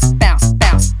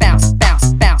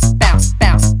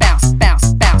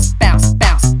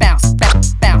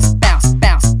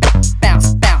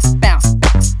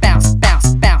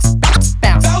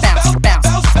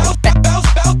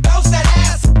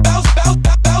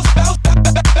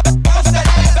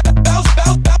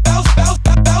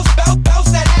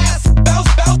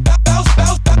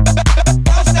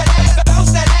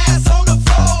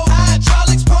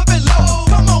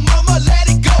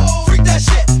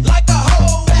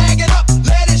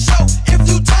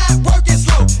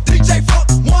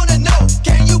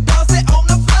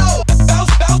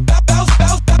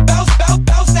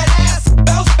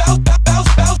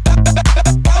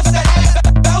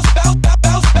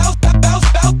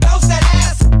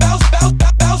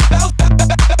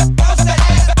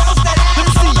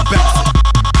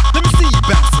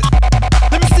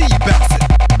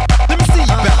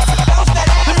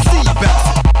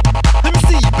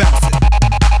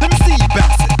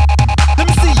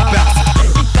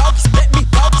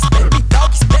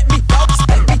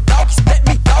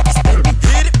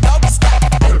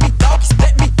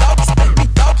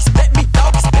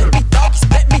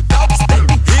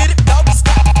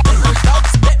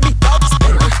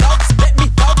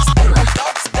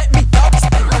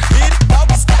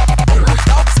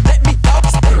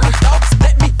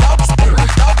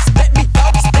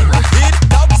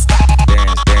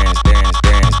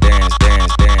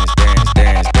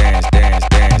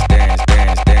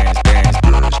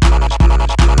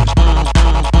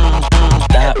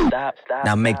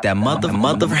 make that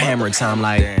mother hammer time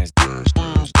like dance.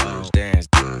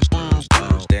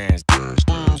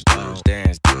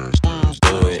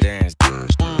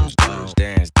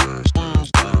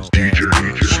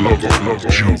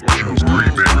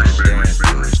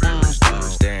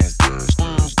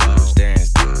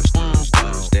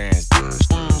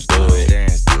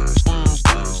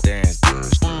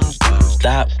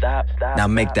 Stop. Now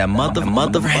make that mother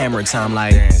hammer time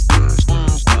like dance.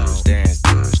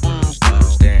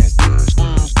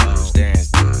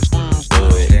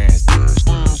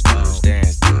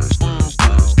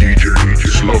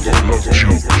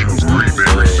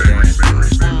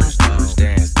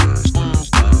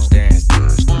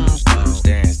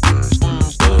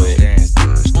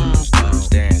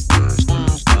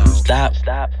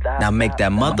 Now make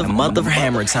that mother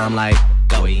hammer time like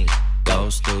go eat,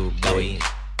 goes through, go eat,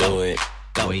 do it,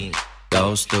 go eat,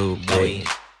 goes through, go eat,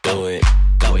 do it,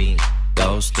 go eat,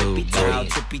 goes through, go eat,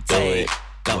 do it,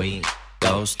 go eat,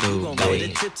 goes through, go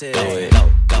eat, do it,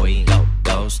 go eat,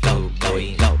 goes through, go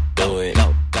eat, do it,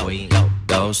 go eat,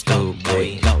 goes through, go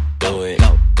eat, do it,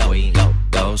 go eat,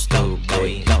 goes through, go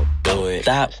eat, do it.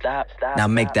 Stop. Now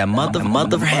make that mother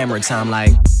hammer time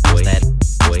like what's that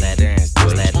dance, what's that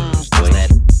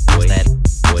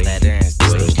dance,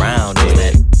 it's the round, what's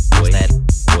that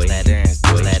dance,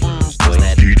 what's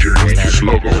that DJ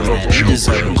you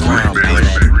deserve a crown,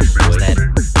 what's that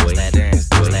dance, what's that dance,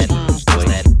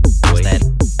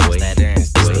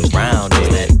 it's the round, what's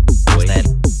that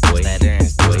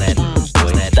dance,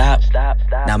 what's that stop.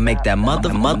 Now make that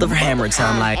mother hammer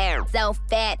time like so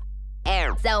fat,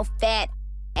 so fat,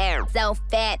 so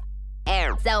fat,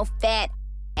 so fat,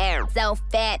 so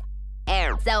fat,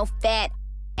 so fat,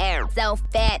 so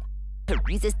fat.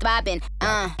 Resist throbbing, so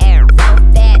fat, so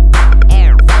fat, so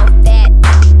fat,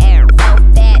 so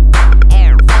fat, so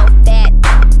fat,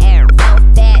 so fat, so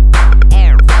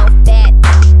fat,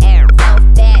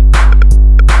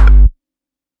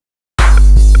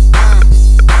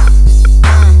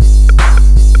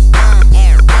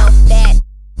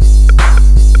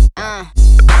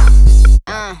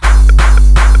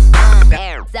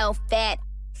 so fat. So fat.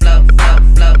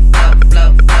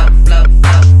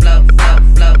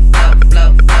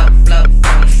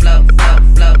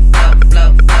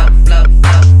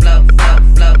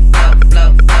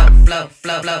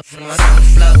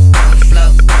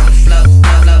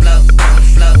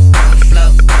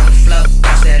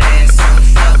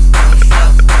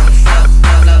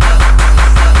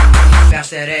 Bounce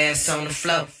that ass on the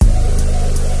floor.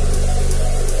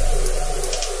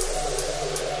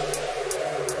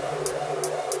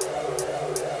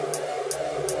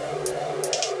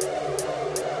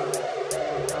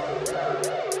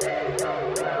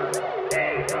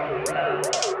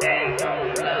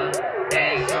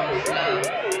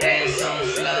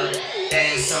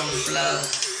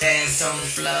 Dance on the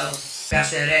floor,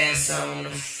 bounce that ass on the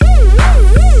floor.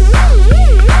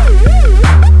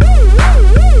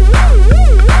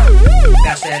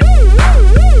 Bounce that.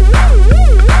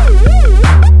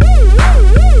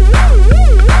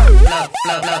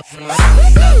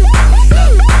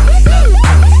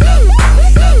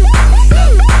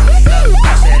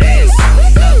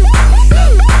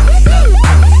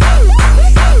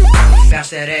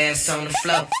 Bounce that ass on the floor. That ass on the floor,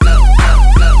 flow, flow,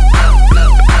 flow, flow,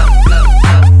 flow, flow, flow,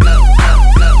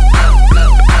 flow, on the flow,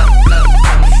 flow, flow, flow, flow, flow, flow, flow,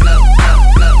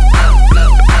 flow,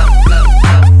 flow, flow,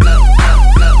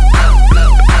 flow, flow,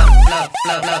 flow, flow, flow,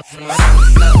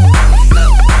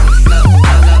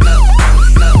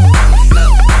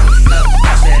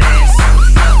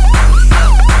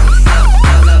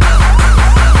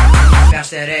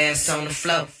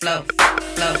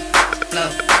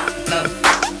 bounce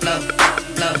that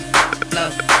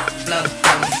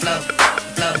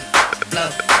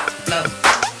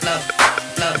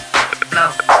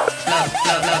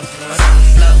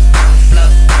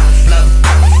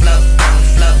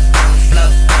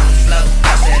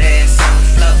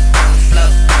ass, flow,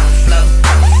 flow, flow,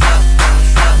 flow,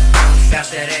 flow, bounce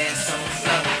that ass on the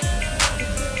floor.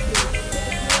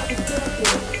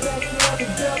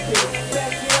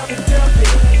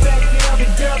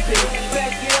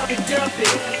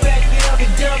 Back it up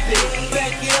and dump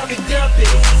it.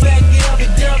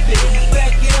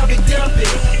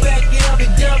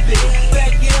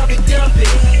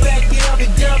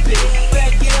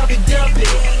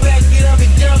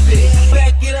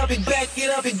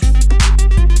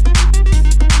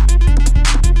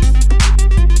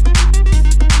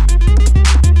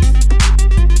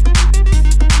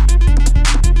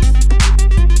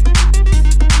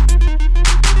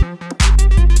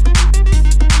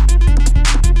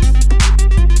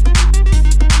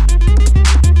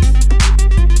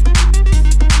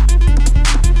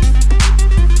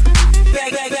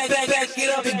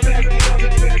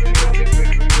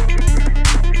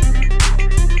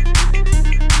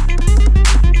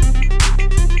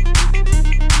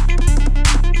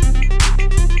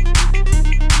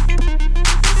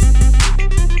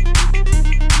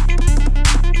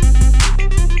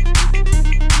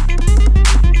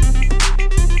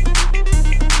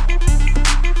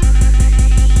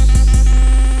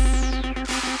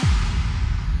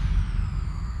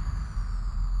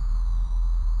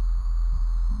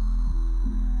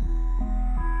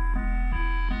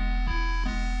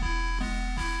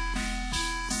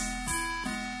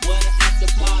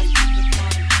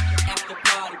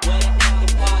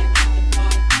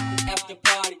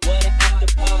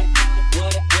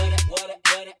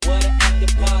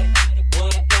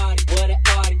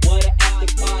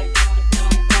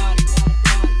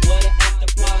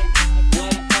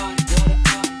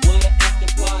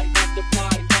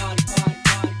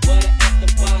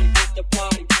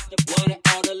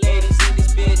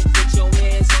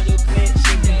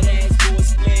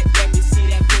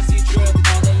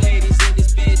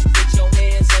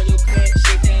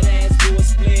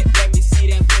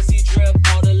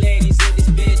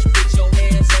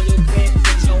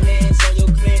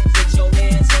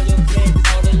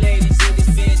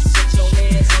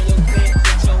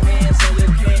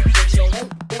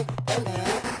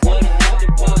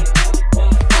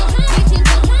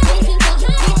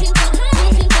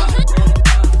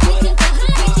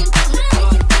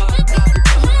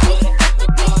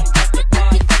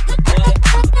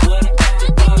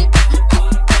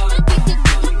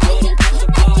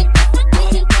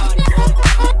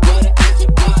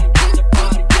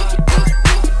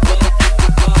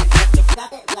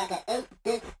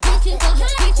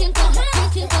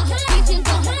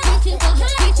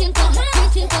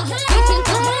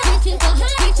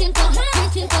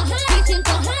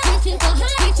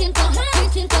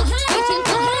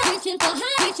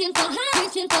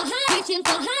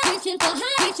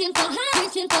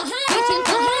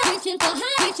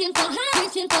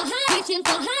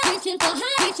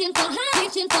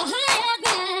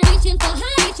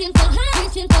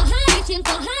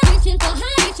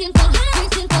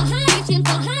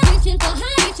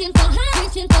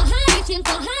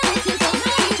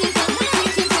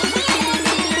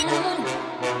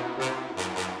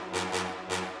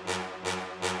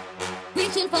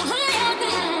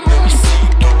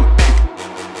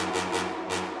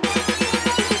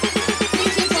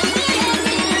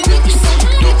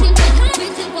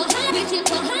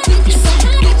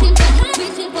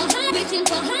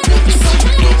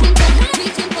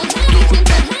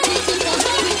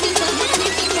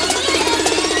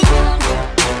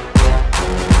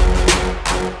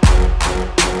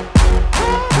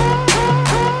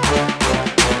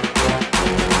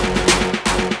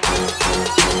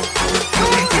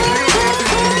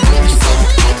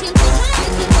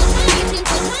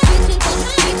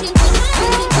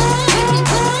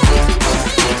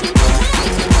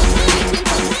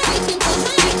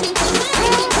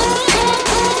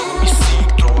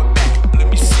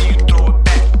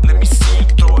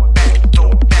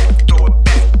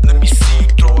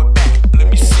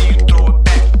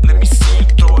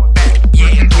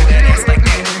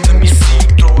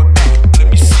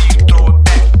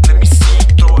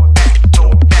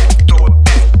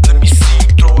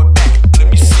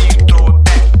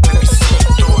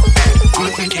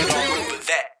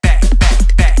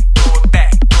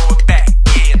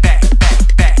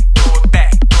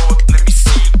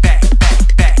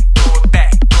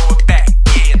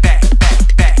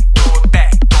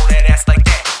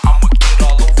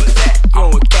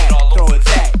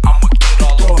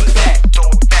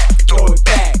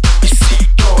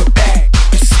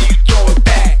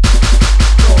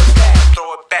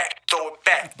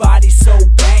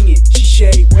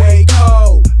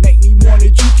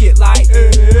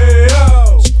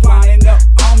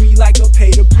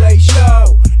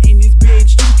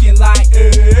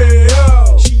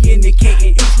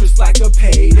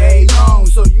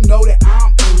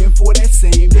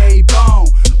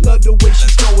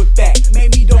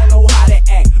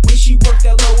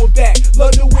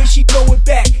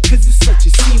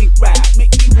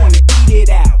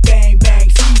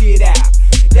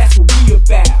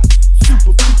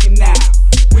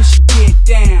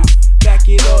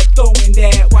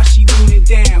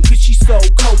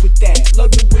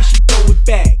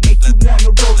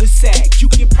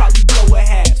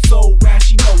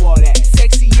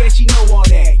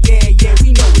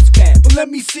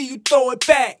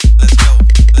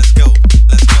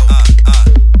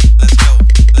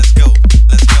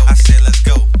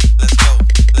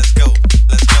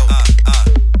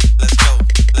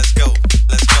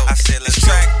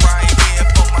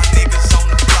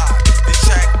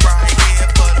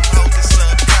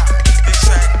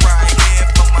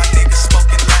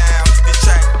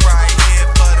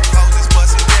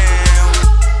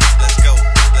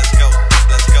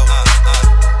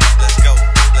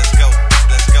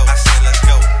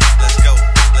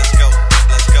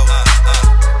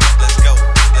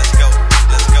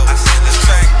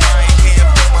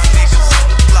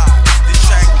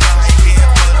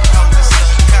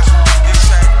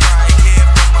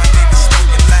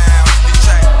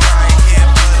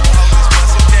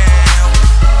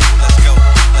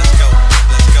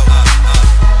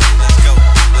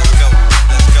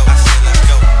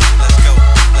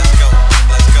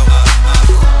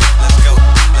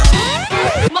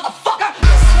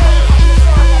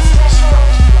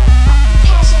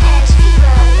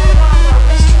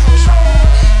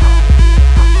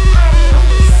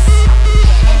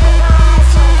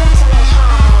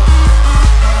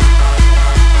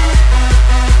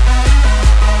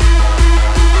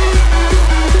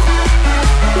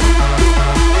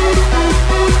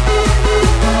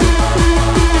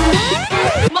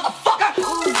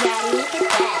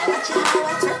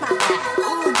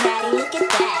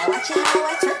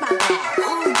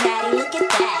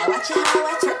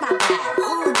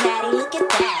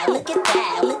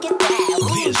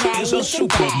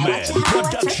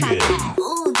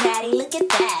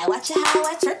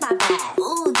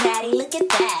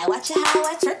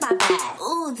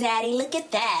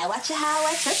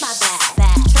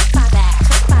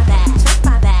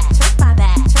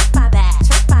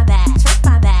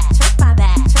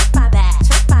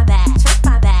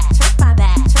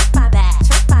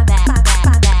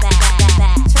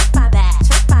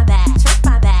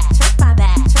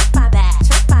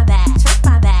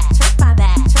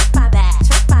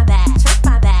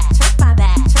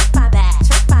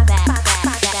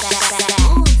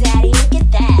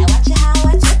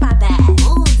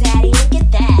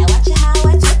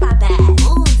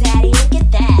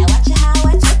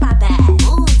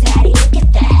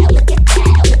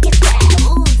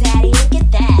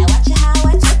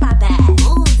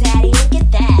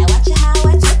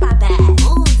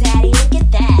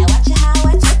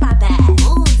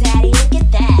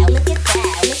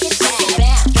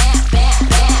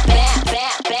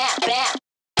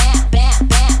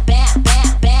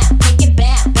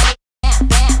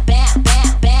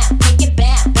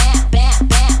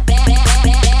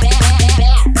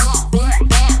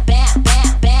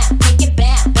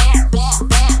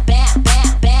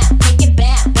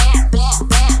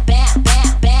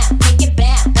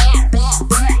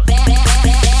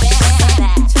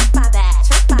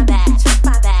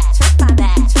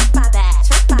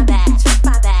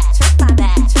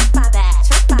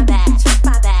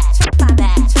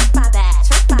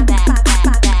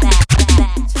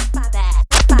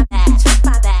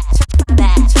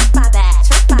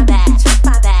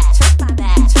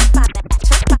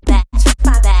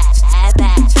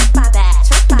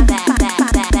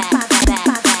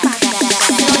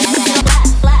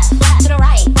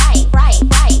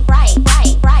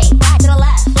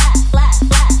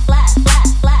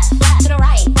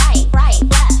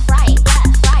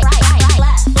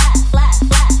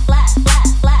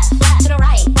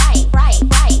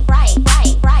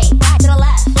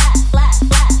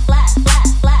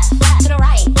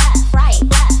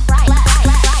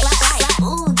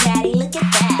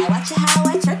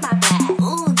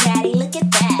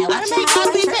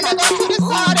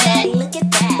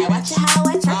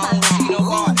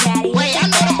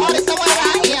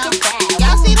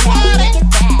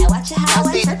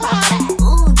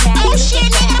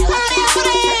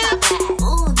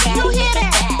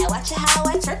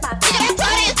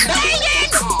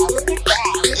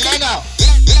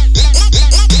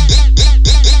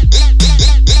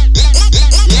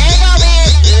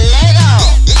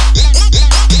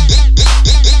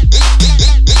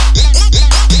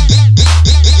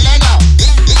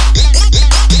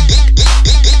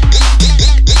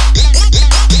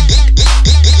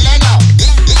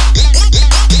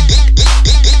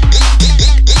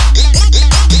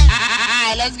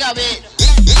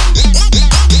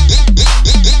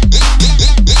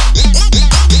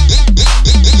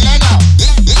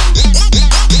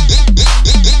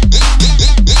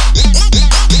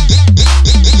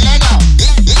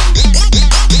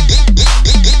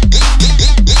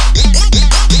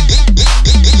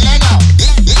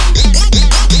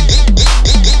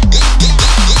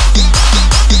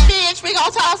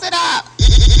 up.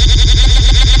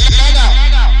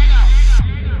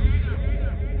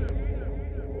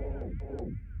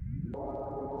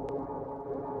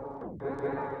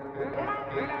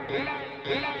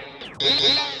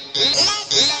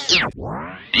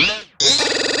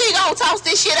 We gon' toss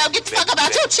this shit up. Get the fuck up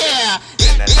out your chair.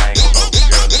 Bend that thing on over,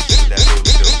 girl. Let's see what that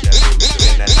booty do.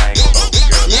 Bend that thing on over,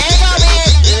 girl. Lego,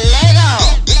 bitch.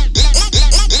 Lego.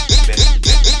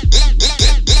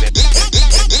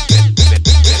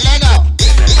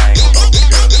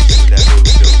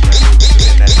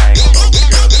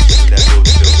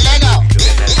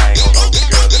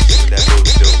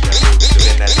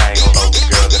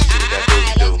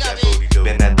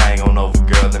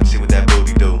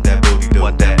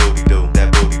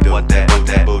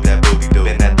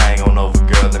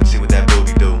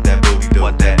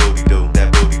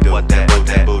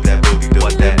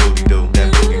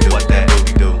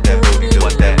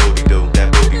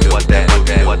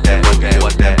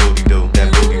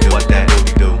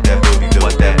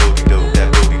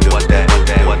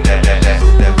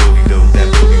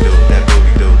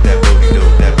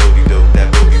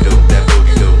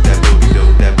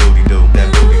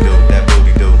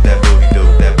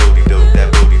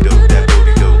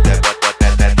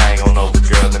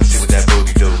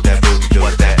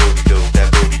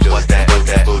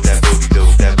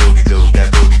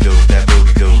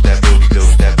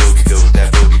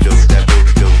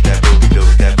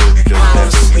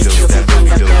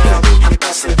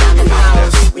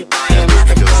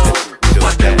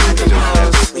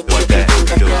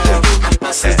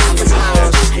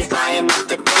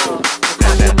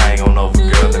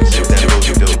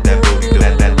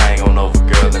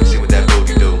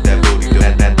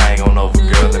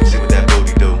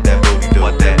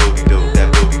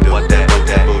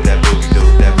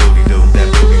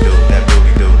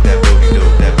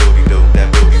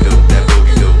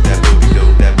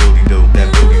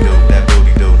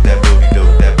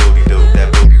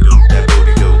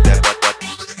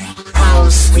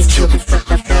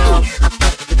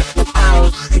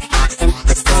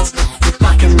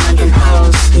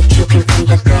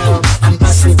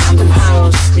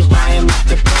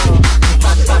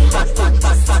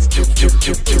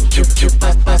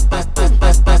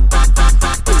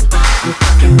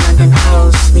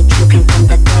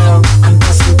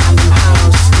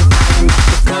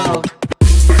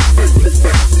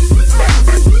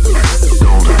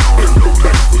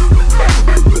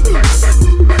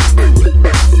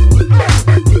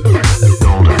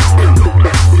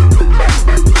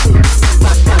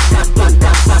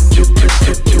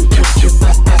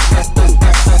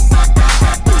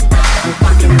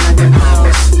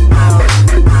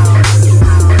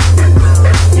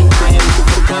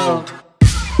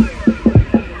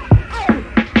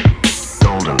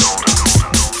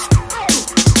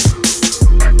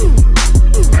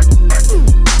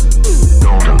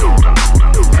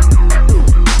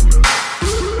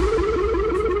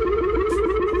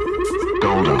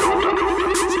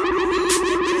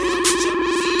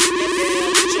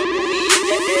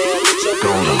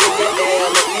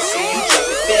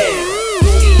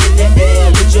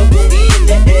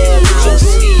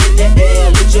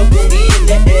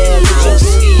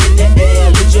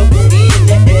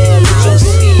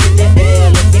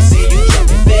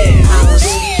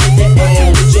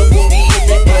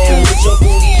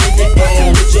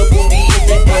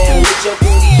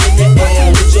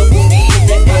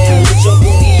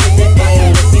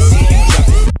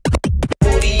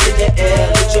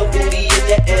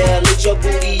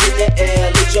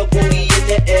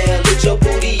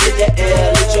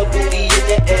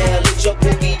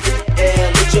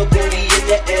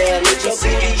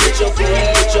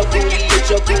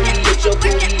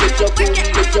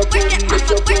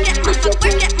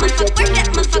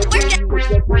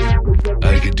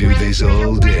 I could do this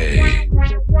all day.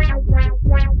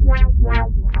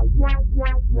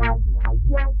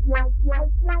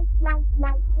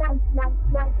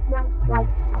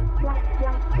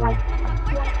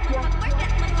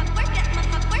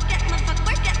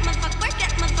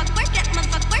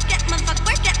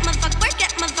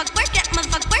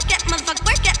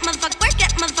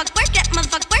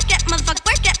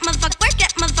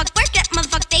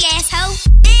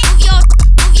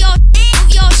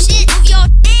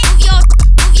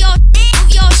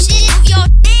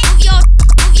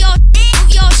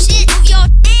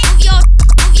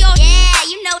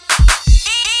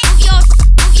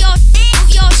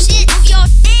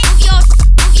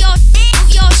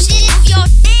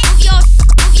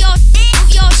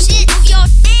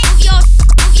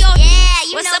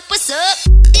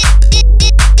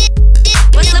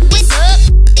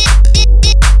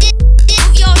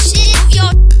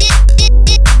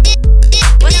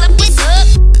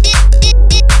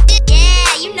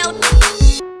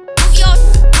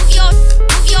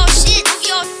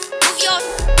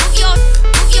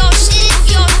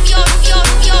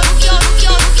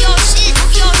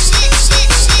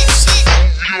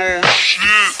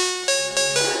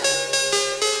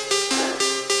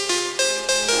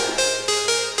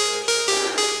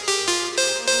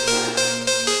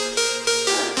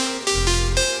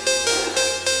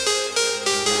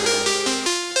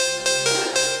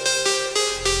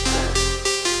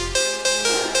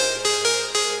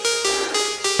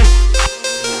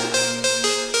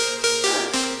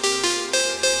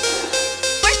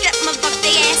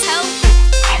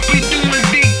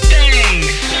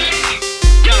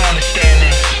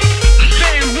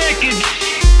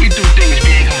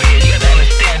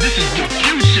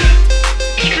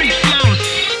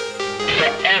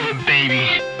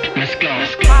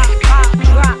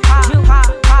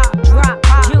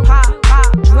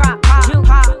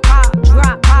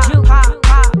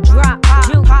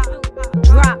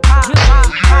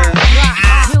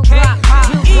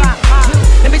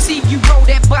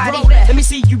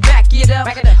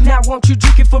 you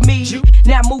juke it for me?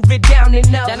 Now move it down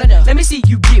and up. Let me see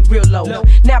you get real low.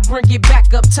 Now bring it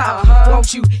back up top.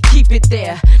 Won't you keep it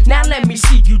there? Now let me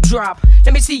see you drop.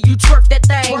 Let me see you twerk that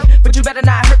thing. But you better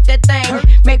not hurt that thing.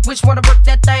 Make which wanna work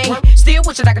that thing. Still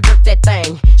wishing I could jerk that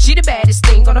thing. She the baddest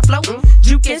thing on the floor.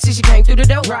 Juke it since she came through the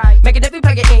door. Making every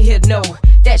player in here know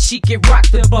that she can rock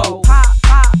the boat. Pop,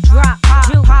 pop, drop,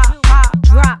 pop, pop, pop,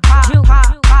 drop, pop,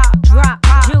 pop, pop, drop,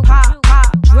 pop, pop,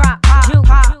 pop, drop, pop,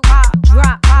 pop, pop,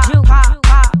 drop, pop, pop, pop,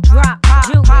 drop, pop, pop, pop, drop, pop,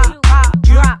 pop,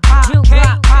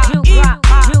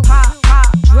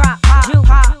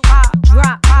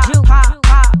 drop, pop, drop, pop, pop,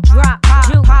 drop,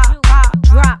 pop, pop,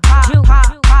 drop, pop,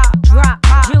 pop, drop,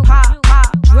 pop, pop,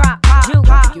 drop,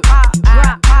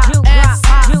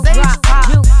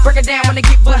 pop, break it down when I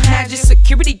get behind you.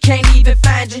 Security can't even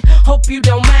find you. Hope you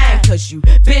don't mind, cause you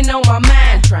been on my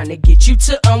mind. Trying to get you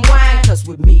to unwind, cause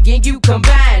with me and you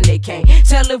combined, they can't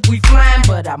tell if we flying,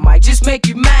 but I might just make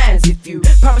you mine. If you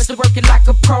promise to work it like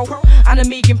a pro, I know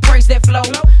me can praise that flow.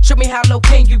 Show me how low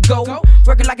can you go.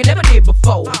 Work it like I never did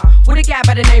before. With a guy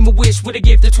by the name of Wish, with a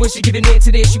gift of twist, you giving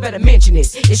into this, you better mention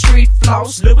this. It's Street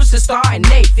Floss, Lewis the Star, and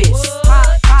Nathis.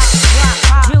 Oh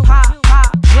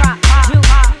yeah.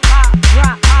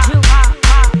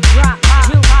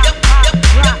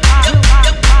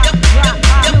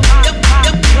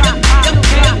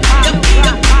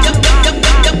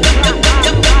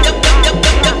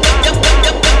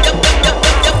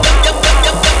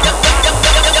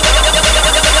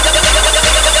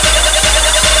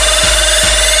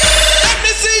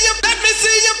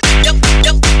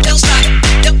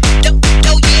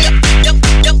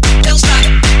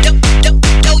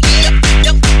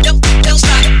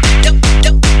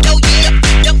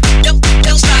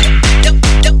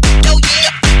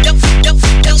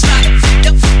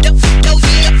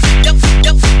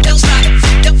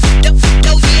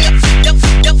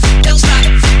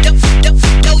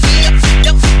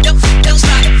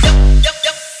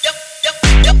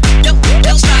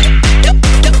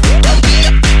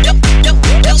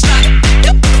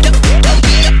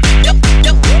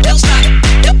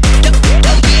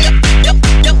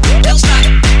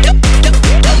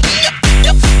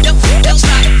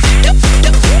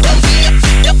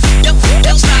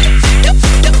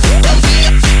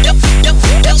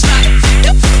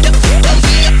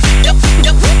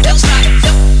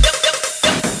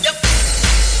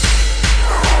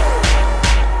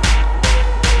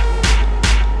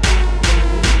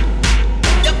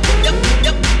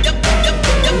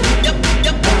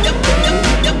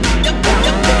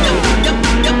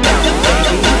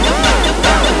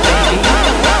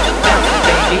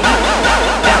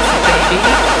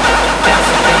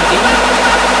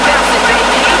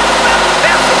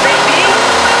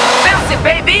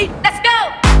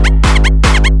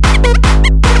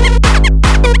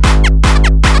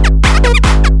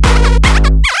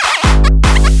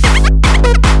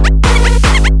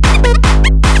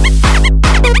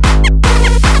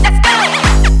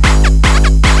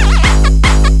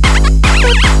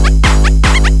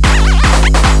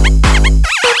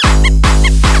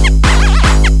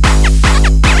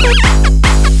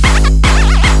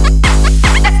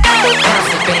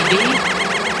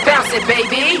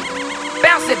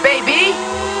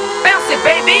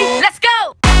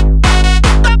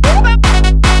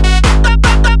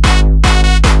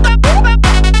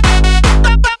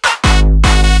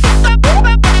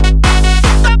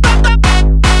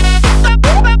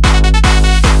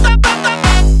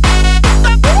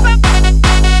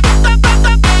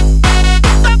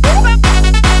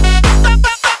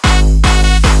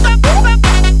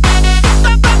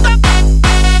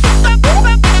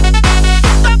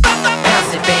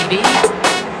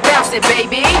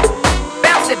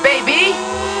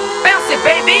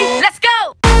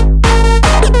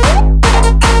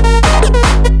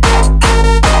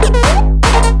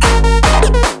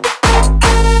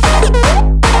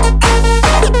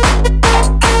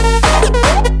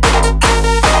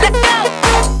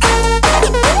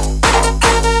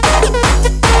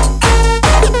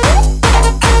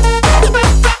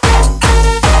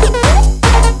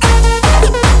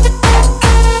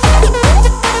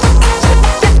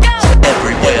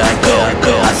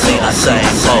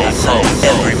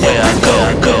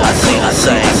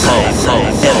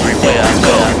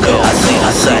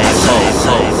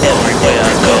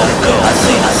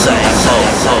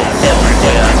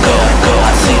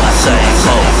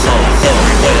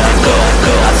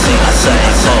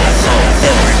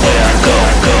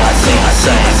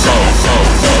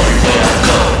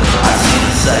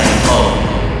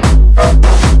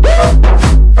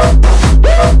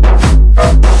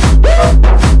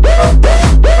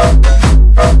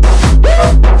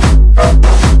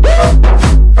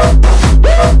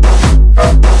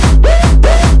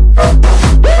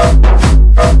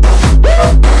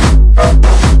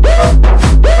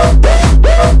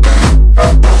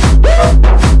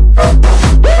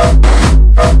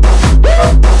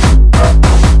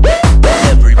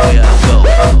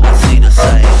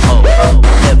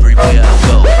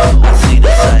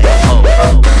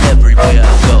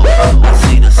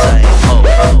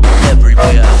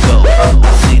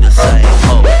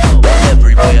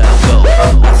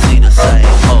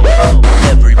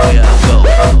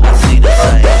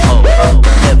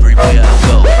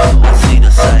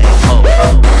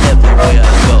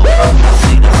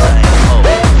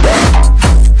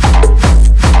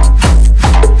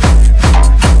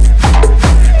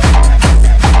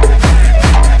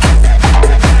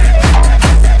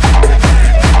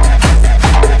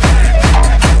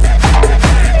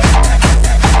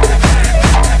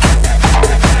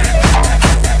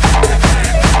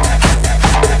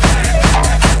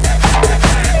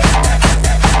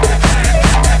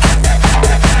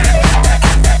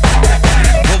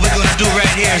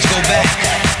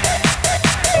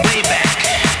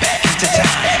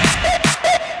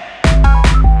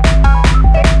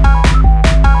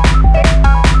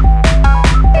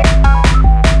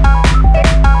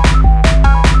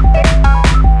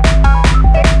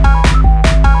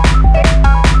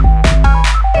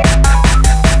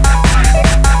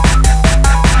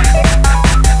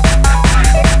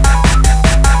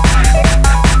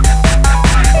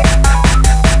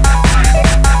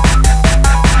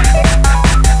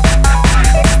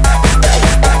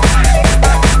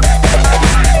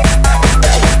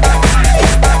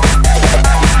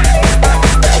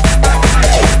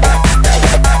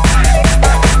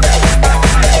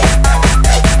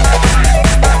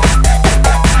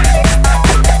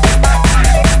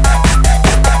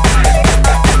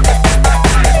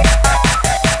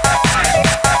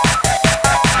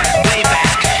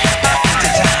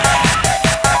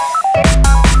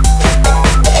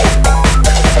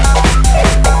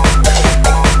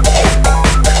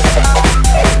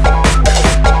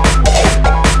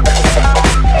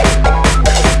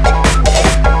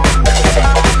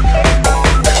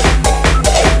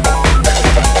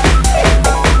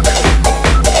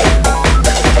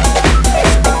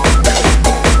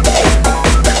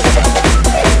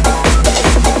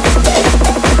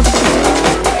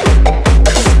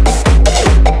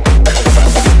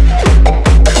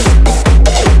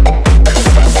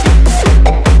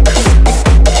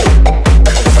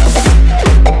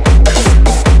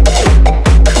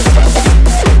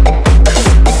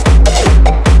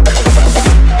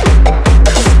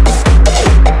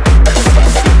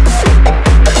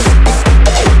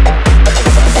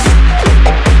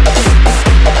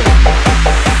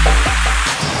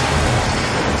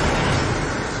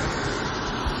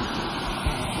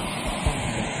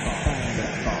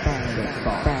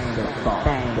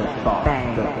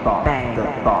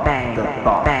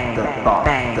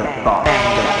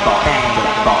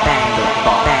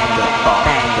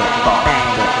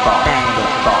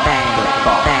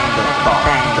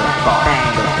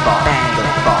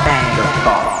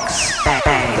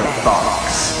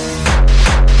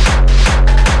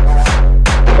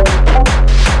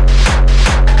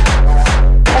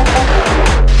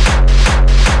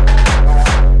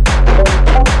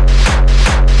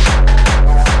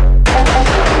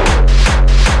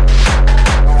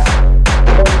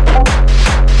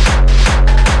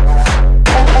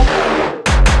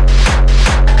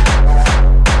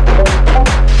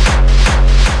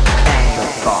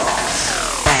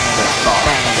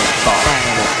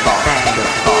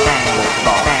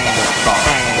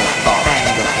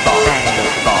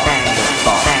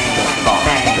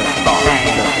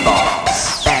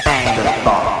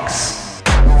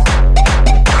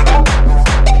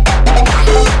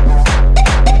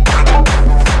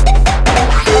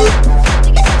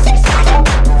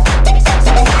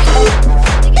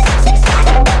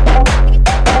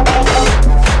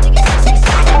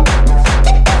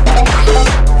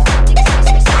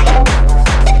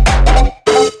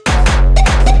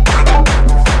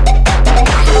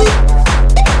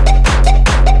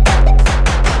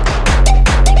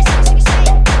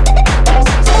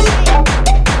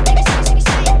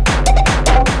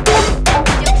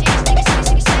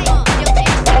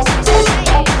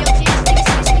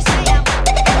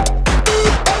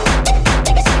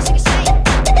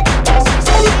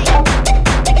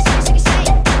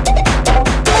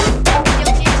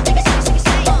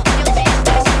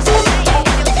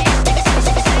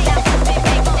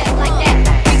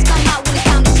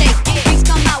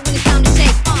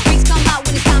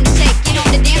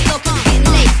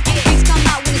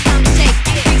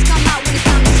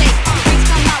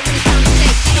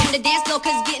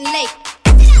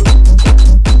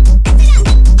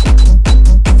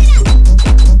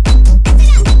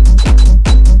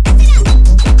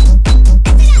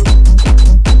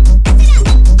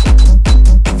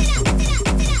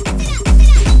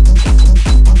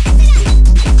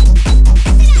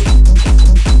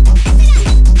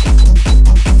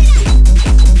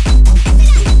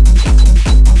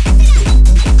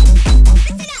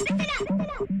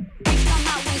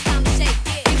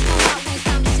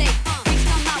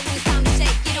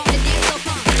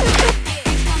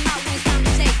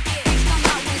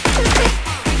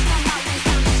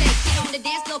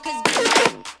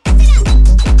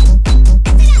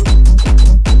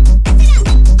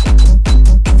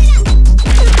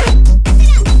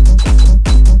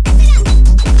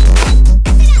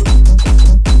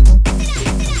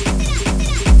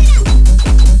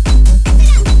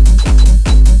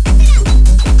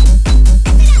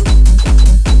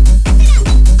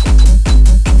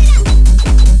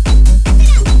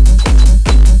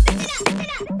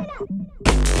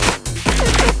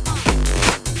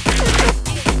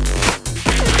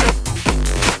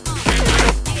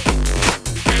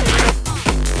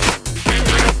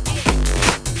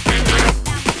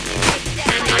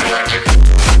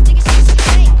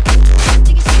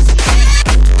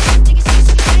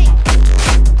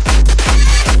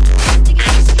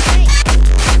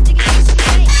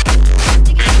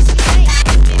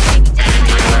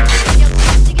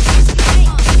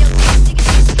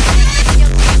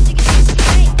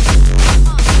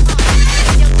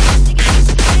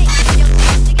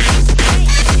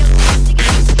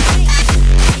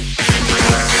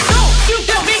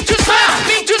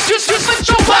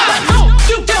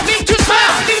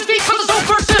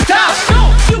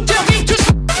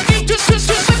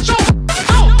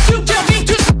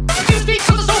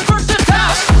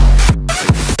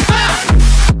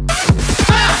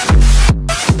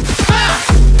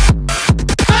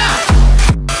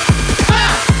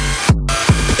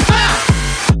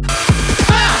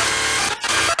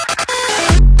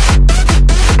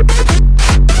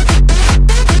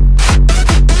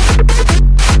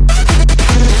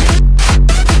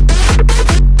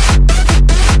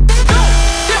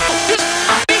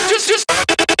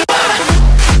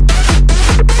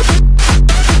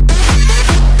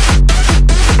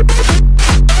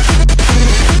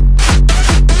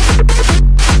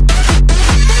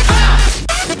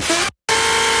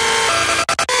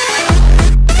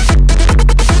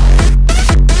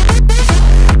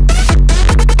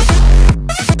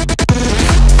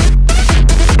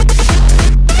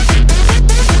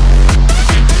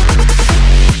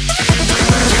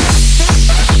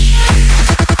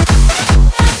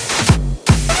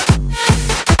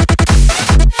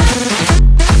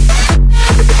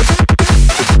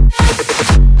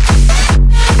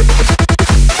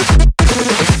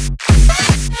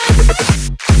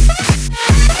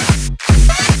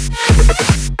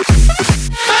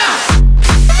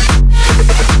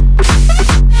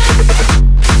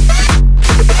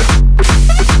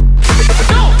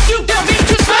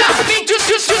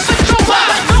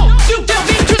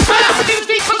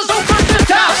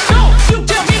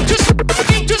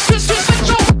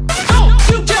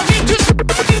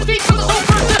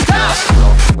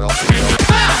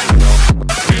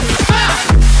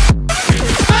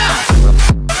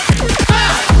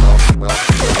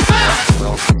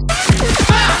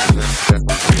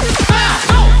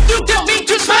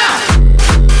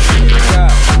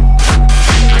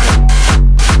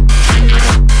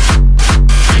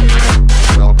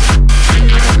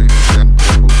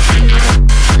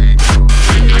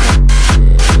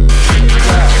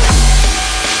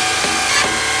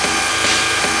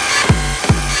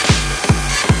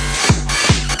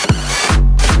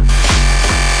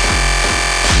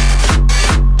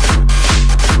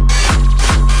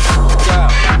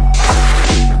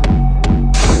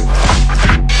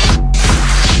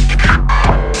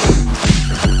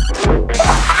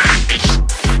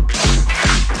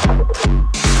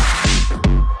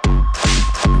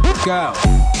 Go.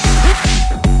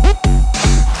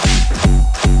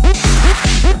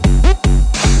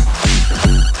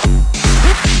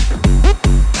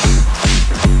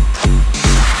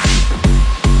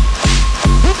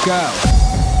 Go.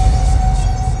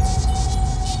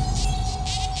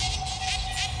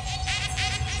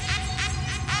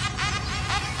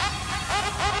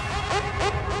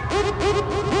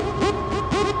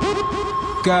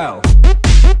 Go.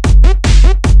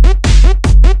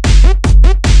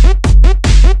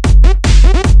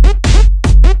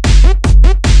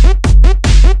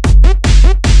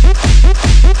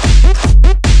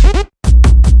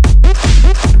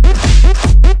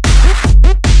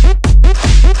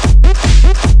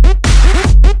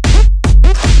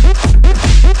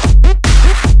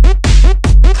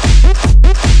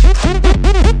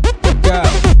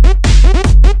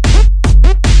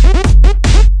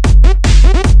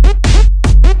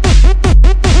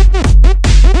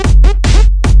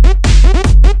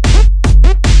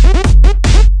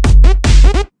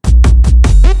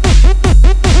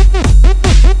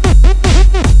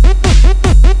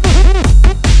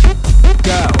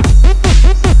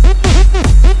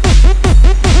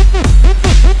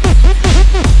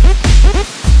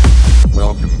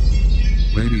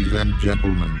 Ladies and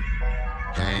gentlemen,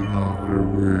 hangover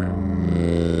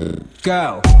room.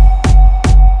 Go.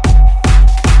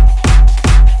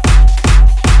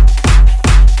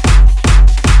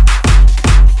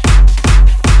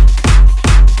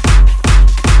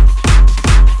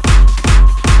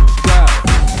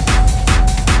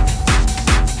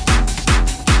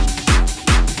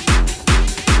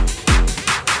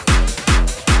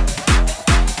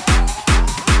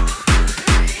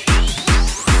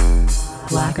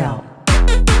 Blackout.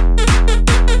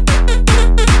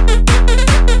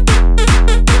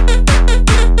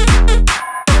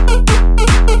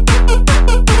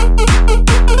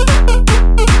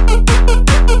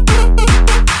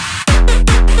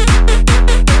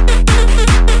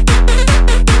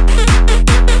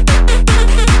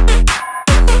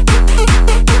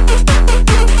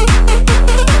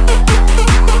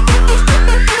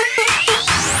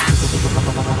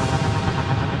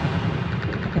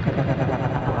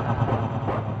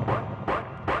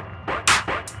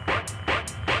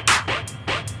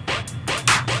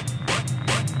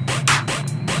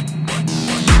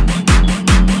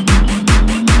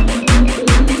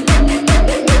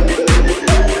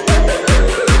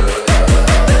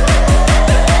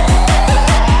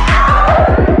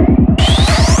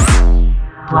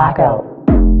 Blackout.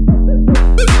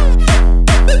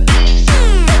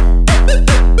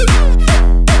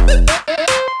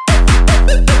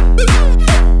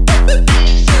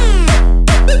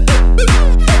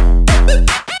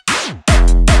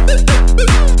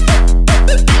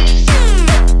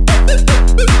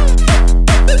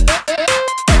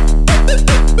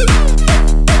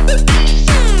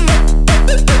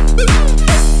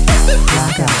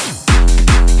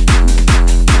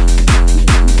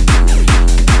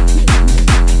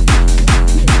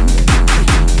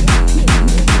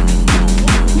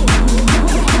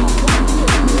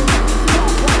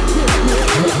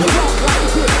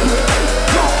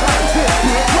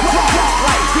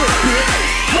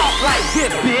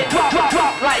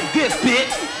 Drop like this,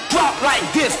 bitch. Drop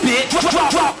like this,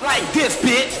 bitch. Drop like this,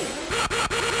 bitch.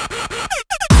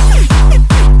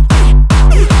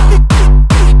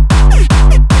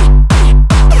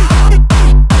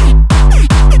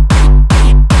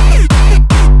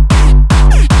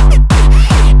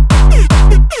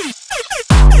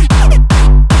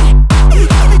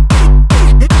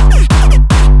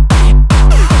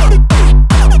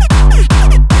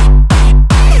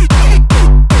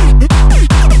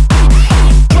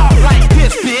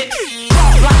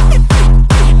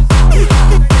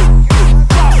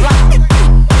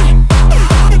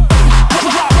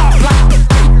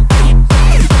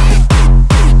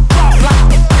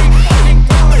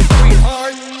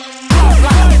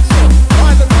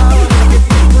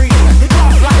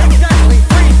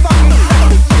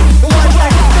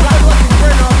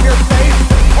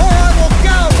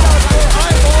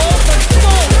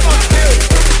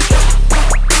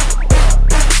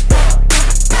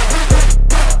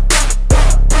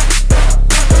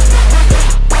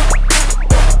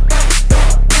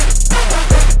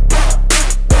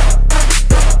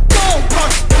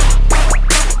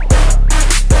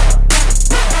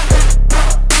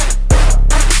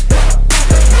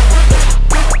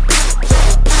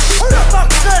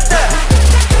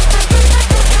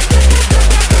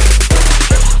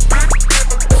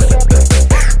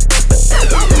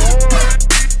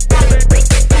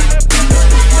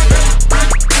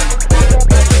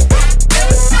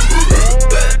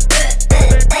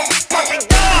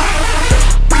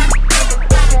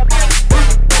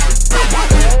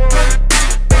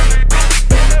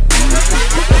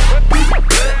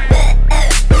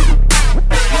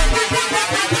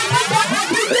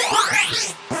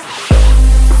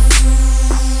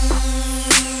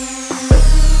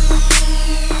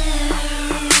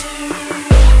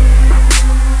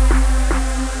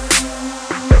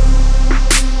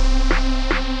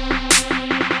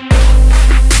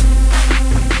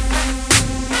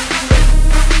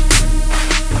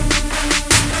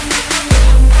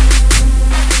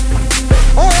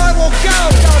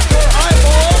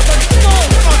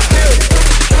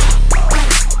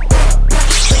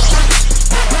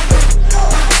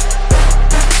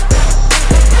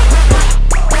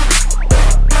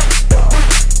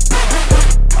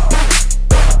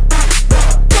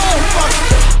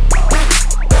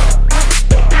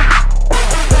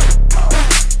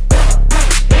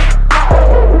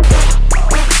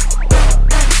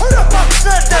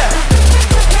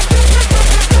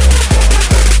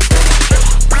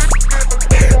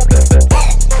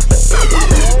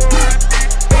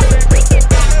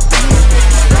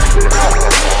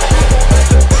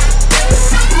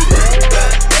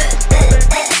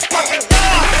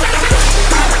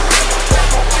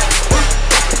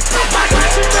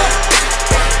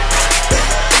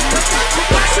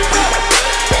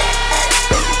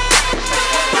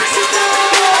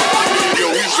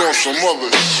 on some other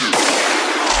shit.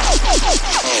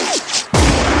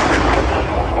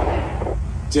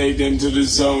 Take them to the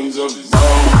zones of zone.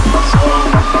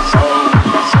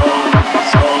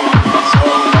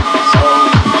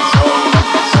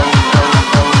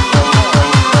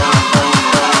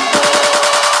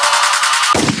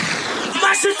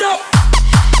 Mash it up.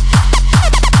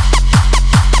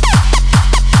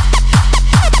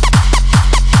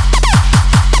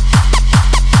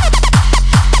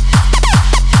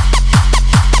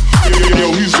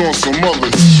 Yo, he's on some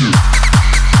other shit.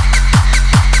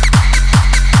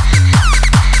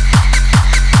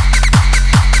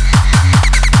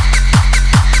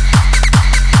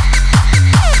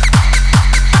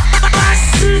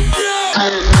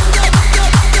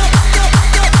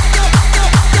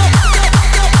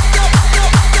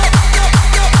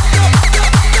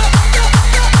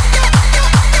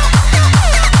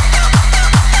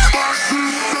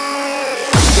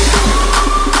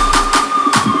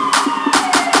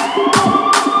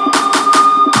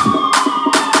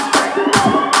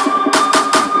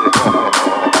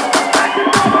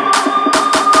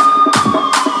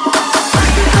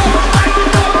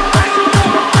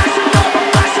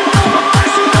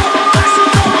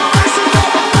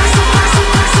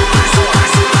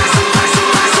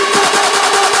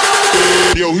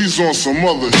 Yo, he's on some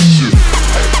other shit.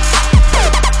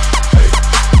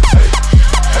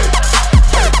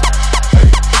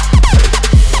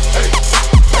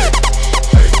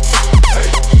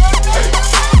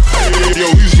 Yo,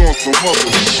 he's on some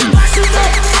other shit.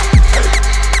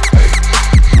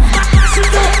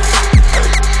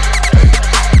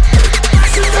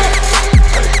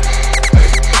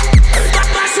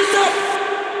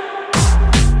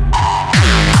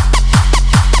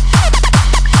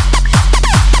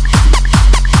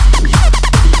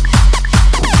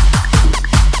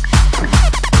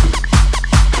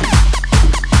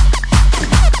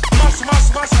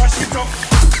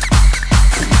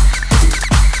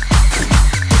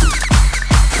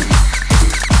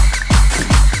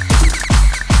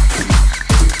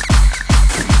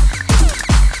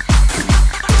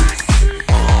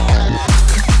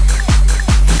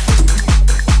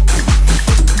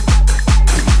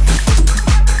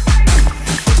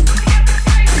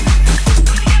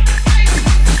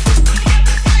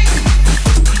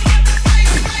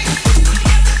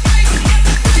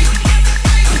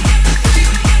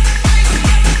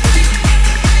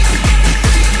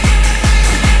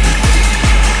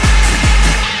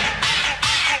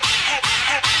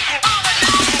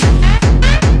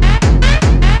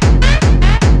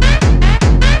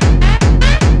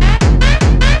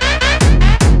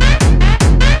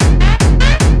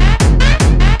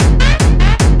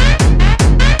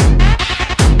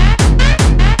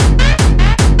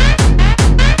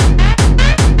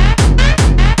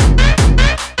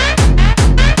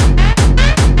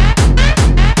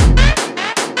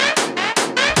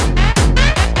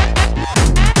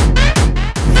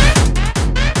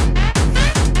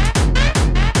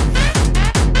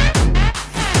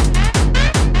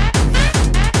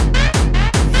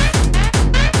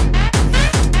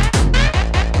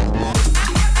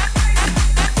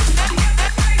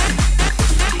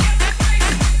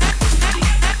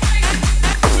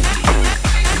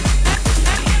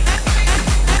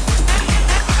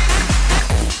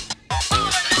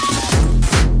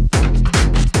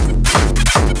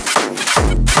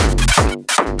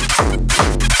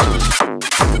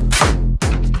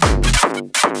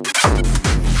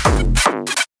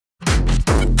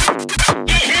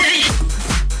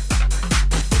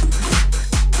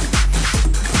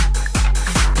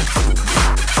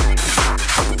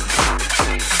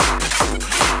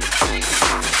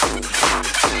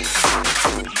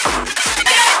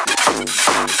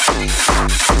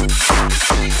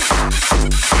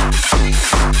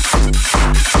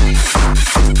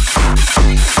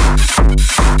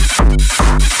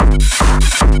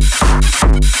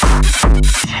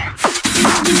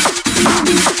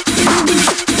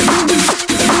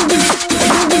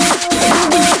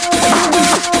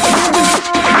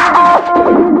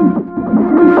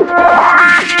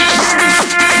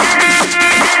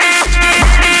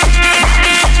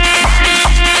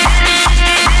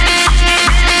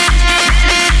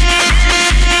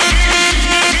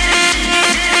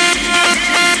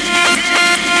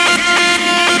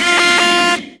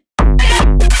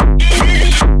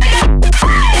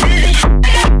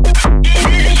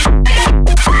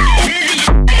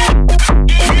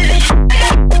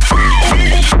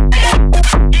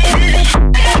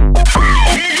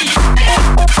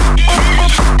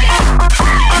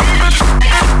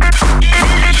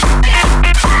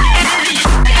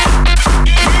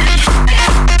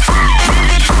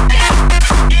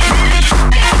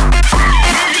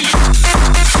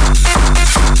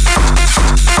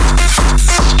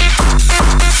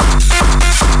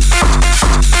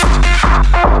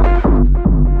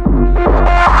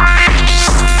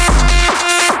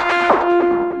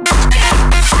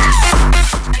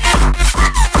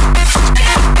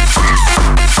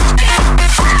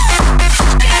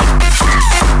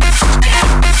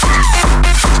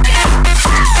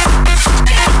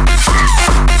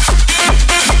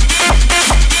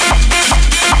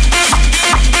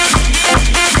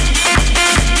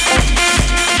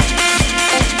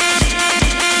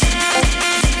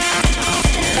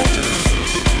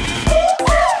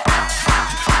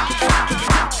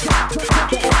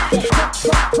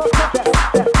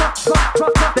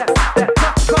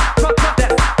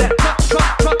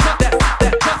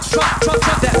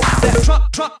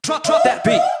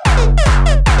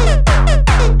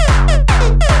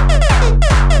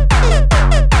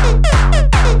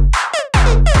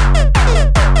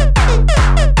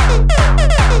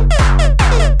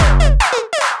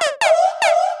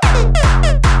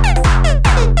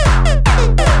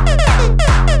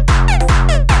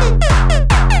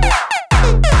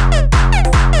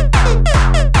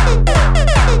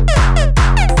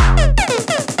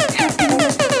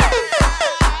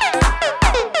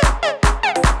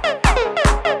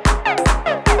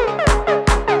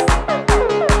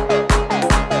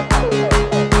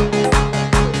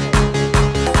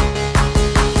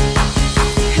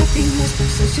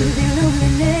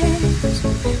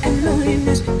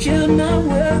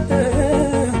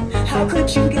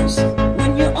 ghost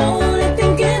when you're only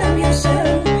thinking of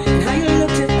yourself and how you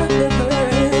looked at other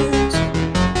birds.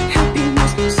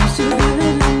 Happiness seems to be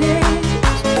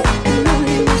loneliness, and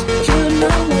loneliness should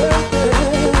not work.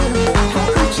 How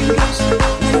could you ghost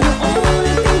when you're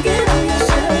only thinking of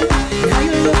yourself and how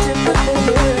you looked at other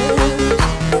birds?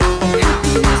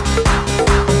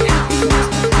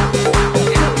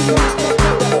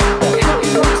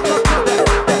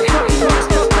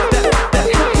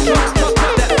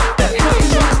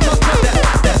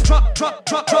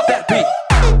 Drop that beat.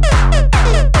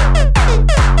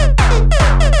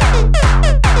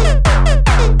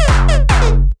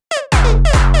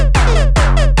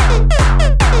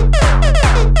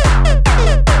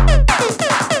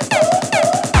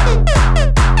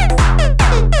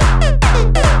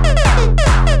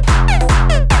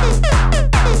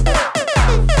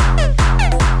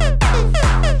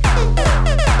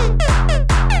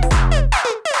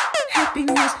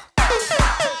 Happiness.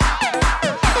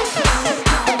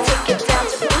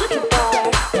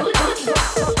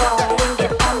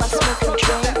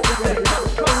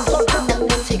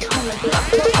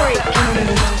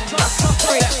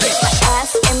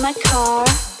 Ass in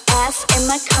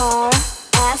my car,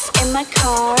 ass in my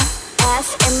car, ass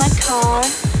in my car,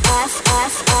 ass,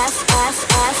 ass, ass, ass,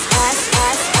 ass, ass,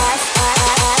 ass, ass,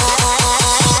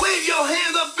 ass. Wave your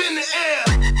hands up in the air.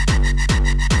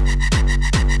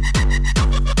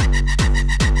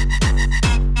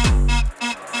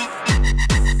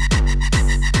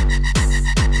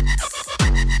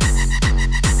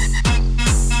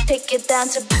 Take it down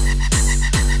to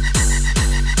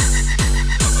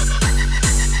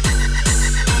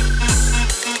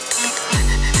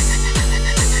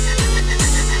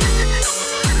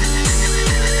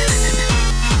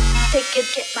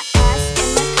get my ass in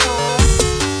my car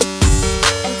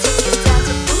and take it down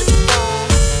to booty bar.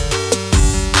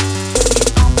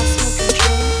 Get on my smoking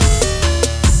drink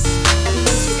and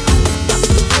then take home the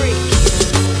freak.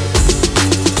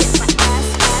 Get my ass,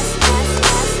 ass, ass,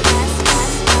 ass, ass,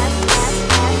 ass, ass,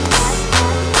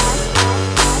 ass, ass,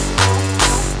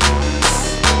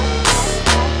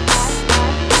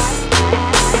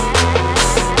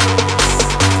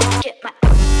 get my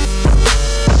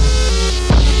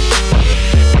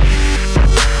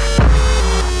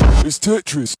It's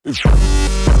Tetris.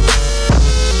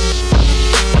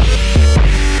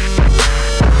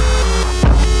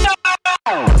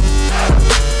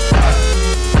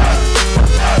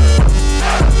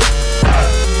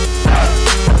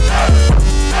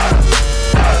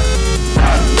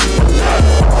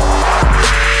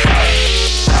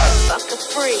 fuck a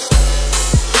freak.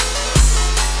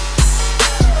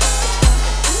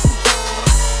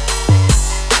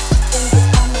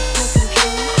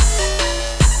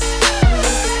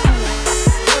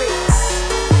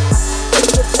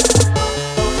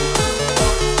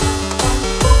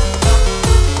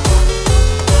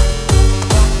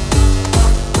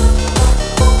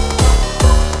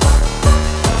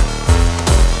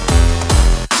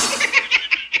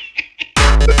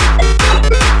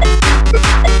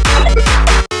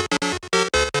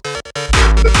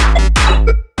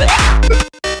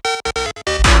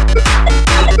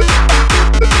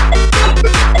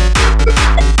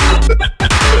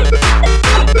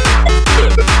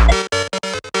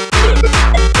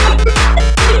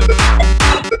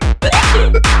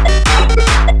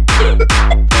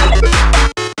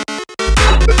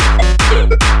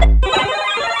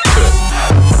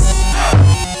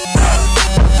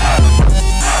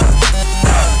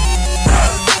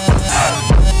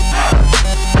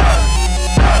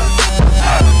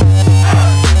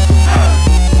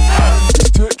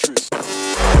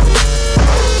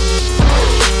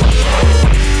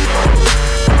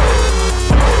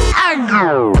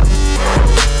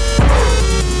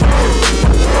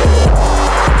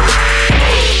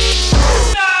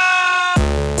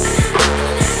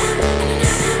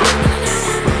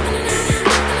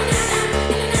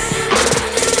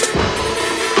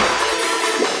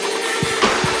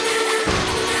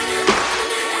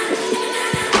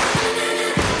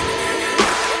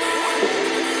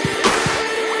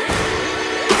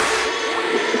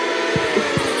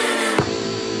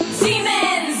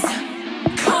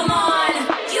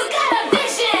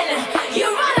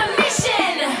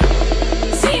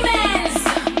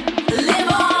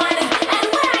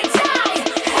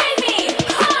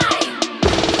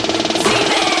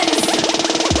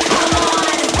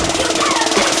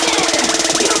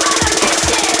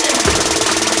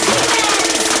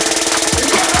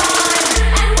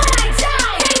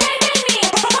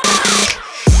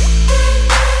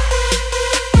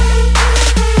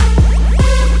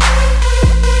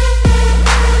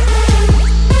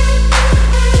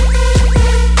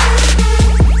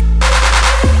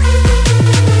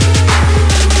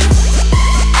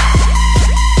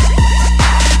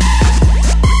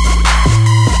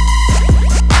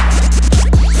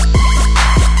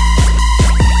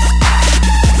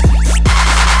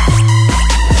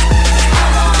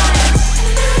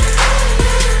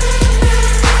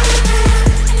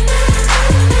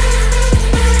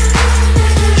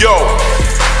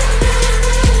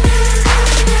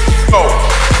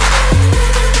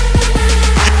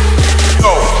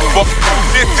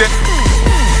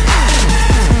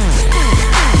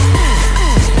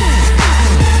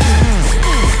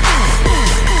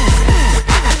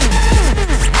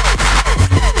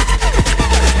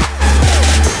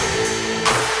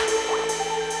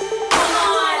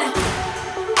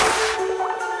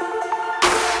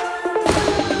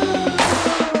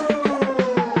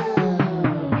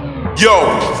 Yo,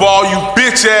 for all you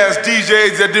bitch ass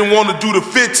DJs that didn't want to do the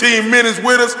 15 minutes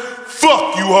with us,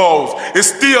 fuck you hoes. It's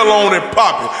still on and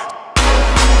popping.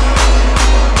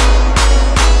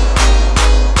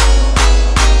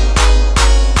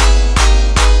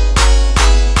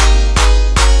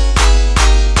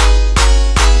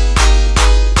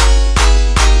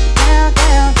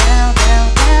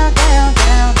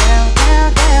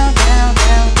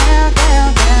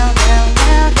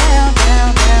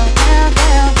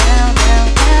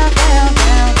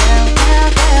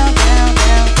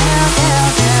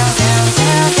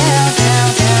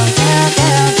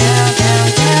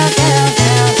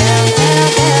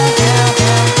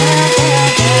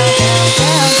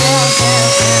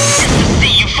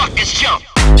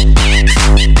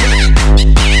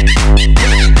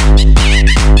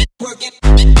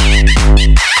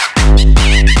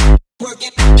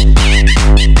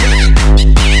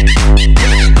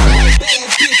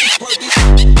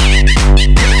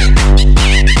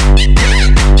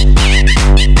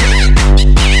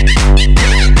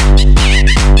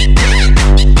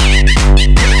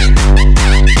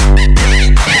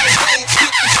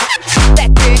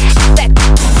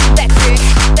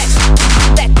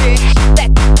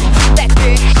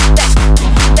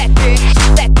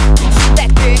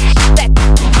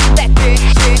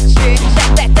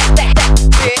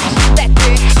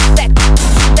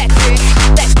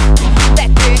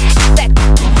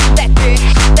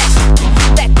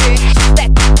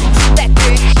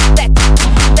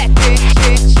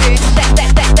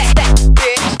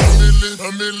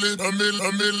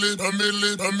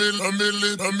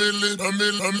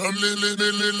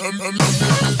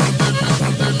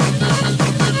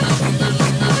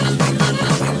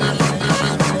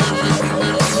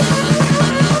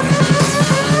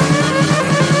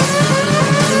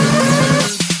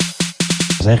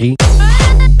 Zerri.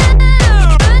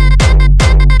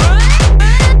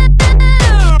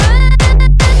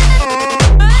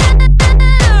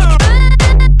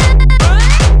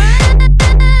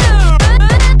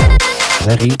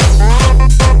 Zerri.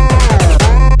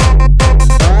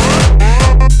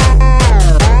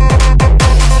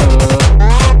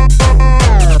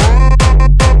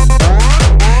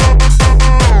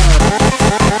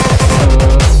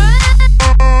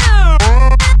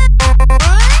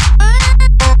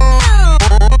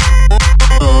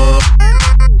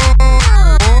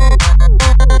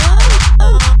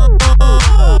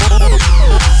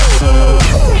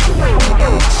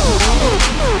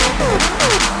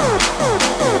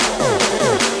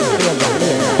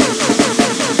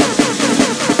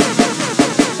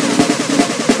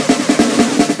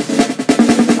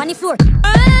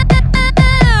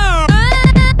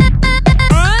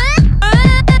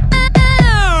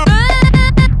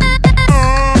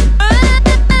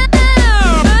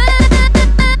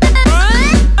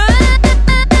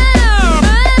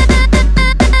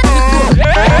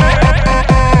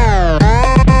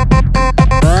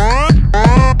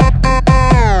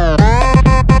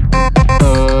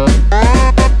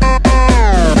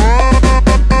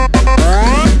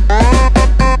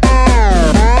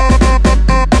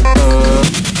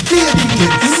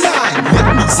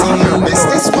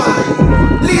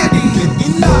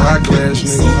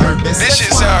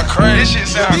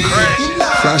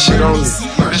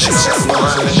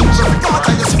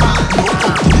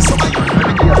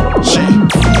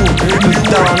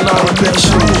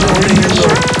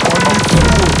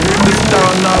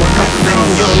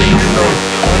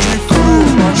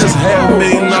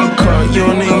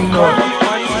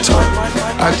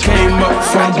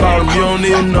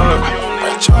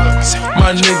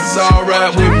 My niggas all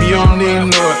ride with me, you don't even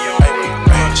know it.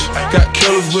 Got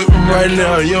killers with me right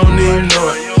now, you don't even know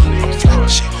it.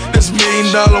 That's $1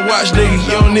 million watch, nigga,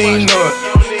 you don't even know it.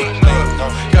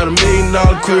 Got $1 million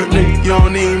crib, nigga, you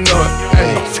don't even know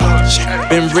it.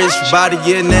 Been rich for about a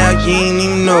year now, you ain't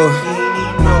even know it.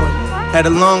 Had a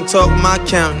long talk with my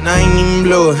account, and I ain't even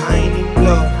blow it.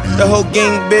 The whole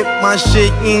gang bit my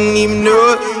shit, you ain't even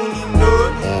know it.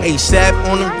 ASAP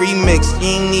on the remix, you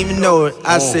ain't even know it.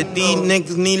 I said these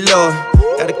niggas need love.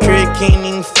 Got a crib, can't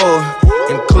even afford.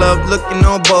 In the club looking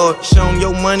on board. Show 'em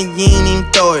your money, you ain't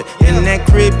even throw it. In that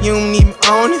crib, you don't even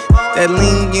own it. That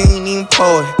lean, you ain't even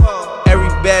pour it. Every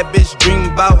bad bitch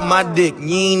dream about my dick,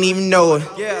 you ain't even know it.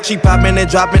 She popping and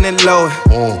dropping it low,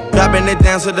 dropping it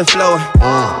down to the floor.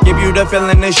 Give you the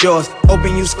feeling it's yours,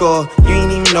 open you score, you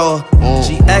ain't even know it.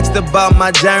 She asked about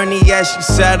my journey, yeah, she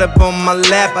sat up on my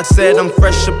lap. I said I'm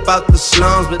fresh about the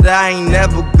slums, but I ain't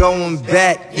never going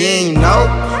back, you ain't know.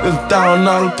 It's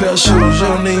 $1,000 pair of shoes, you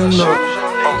don't even know it.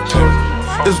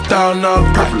 It's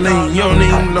 $1,000 purple lean, you don't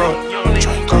even know it.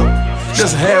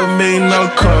 Just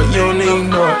 $500,000 car, you don't even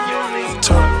know it.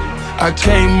 I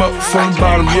came up from the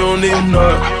bottom, you don't even know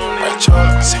it.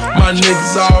 My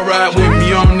niggas all ride with me,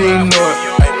 you don't even know it.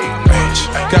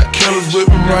 Got killers with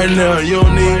me right now, you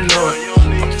don't even know it.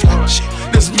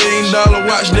 This $1 million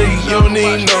watch, nigga, you don't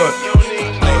even know it.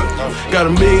 Got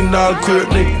 $1 million crib,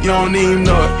 nigga, you don't even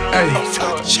know it. Ay.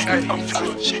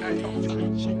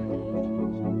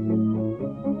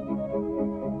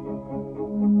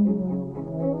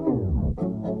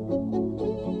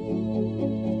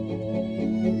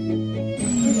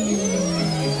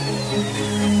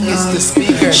 It's the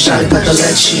speaker. Shawty about to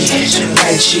let you,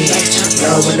 right you.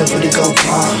 Love when the booty go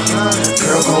pop.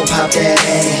 Girl gon' pop that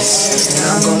ass, and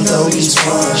I'm gon' throw these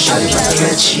ones. Shawty about to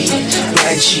let you,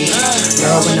 right you.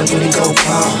 Love when the booty go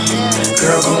pop.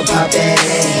 Girl gon' pop that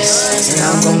ass, and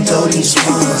I'm gon' throw these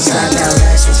ones. I got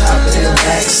racks on top of them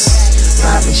racks.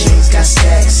 Robin jeans got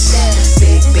stacks.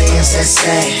 Big bands that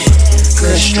sack.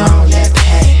 Good strong that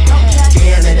pack.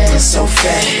 Damn that ass so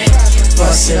fat.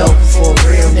 Bust it open for a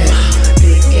real nigga.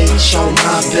 H on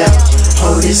my belt.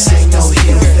 Oh, this ain't no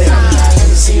heel thing. Let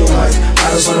me see your work,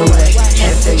 bottles on the way.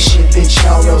 Half fake shit, bitch,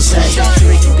 all rose.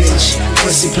 Freaky bitch,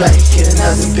 pussy play. Get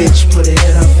another bitch, put it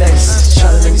in her face. Try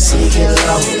to let me see you get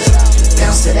low.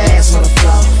 Bounce that ass on the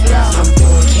floor. I'm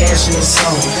doing cash in this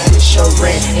home. It's your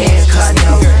rent and car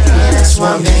note. Yeah, that's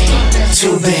 1 band,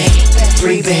 2 band,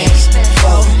 3 bands,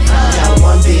 4. Got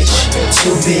 1 bitch,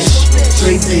 2 bitch,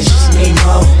 3 bitches, need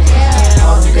more.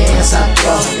 All the bands I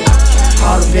throw.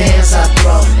 All the bands I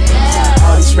throw,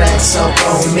 all these racks up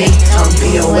on me. I'm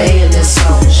BOA in this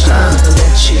song. Shine the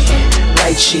left cheek,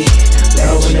 right cheek.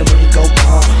 Love when the booty go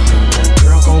pop.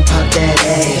 Girl gon' pop that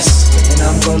ass, and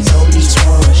I'm gon' throw these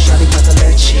ones. Shawty got the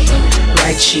left cheek,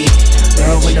 right cheek.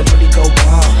 Love when the booty go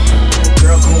pop.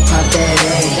 Girl gon' pop that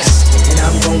ass, and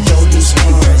I'm gon' throw these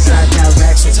ones. I got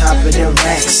racks on top of them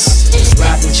racks.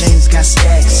 Robin jeans got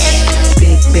stacks.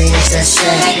 Big bands that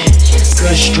sack.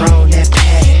 Good strong that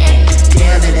pack.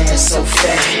 Damn that ass so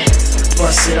fat.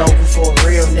 Bust it open for a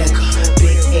real nigga.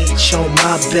 Big H on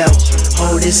my belt.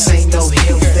 Oh, this ain't no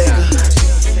heel figure.